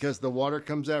this. Because the water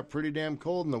comes out pretty damn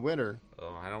cold in the winter.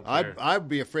 Oh, I don't care. I'd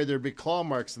be afraid there'd be claw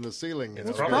marks in the ceiling. You know?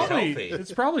 It's Probably probably healthy.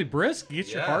 it's probably brisk. Get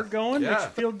your Yeah. heart going. Makes Yeah. you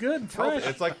feel good and fresh.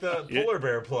 It's like the polar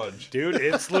bear plunge. Dude,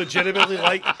 it's legitimately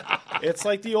like it's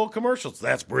like the old commercials.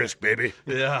 That's brisk, baby.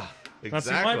 Yeah, That's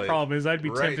exactly. my problem is I'd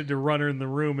be Right. tempted to run her in the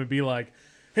room and be like,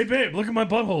 "Hey babe, look at my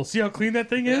butthole. See how clean that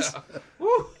thing is?"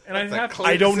 Woo, And I'd that's have the to,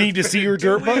 I don't cleanest need to it's see been your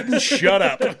dirt doing. button. Shut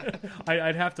up.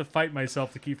 I'd have to fight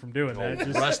myself to keep from doing that.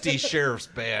 Just, Rusty sheriff's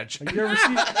badge. you ever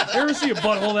see a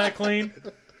butthole that clean?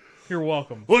 You're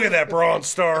welcome. Look at that Bronze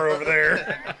Star over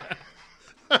there.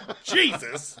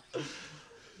 Jesus.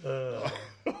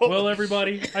 Well,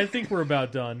 everybody, I think we're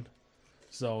about done.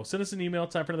 So send us an email,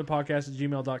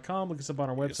 timeforanotherpodcast@gmail.com. Look us up on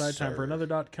our website, sir.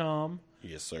 timeforanother.com.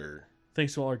 Yes, sir.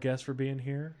 Thanks to all our guests for being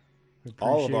here. We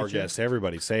All of our appreciate you. guests,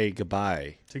 everybody, say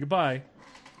goodbye. Say goodbye.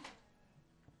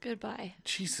 Goodbye.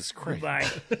 Jesus Christ. Bye.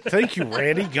 Thank you,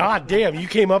 Randy. God damn, you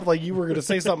came up like you were going to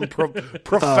say something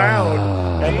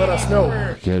profound and let us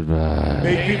know. Goodbye.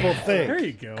 Make people There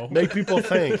think. you go. Make people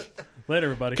think. Later,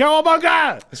 everybody.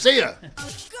 Cowabunga! See ya. Can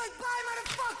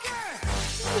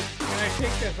I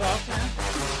take this off now?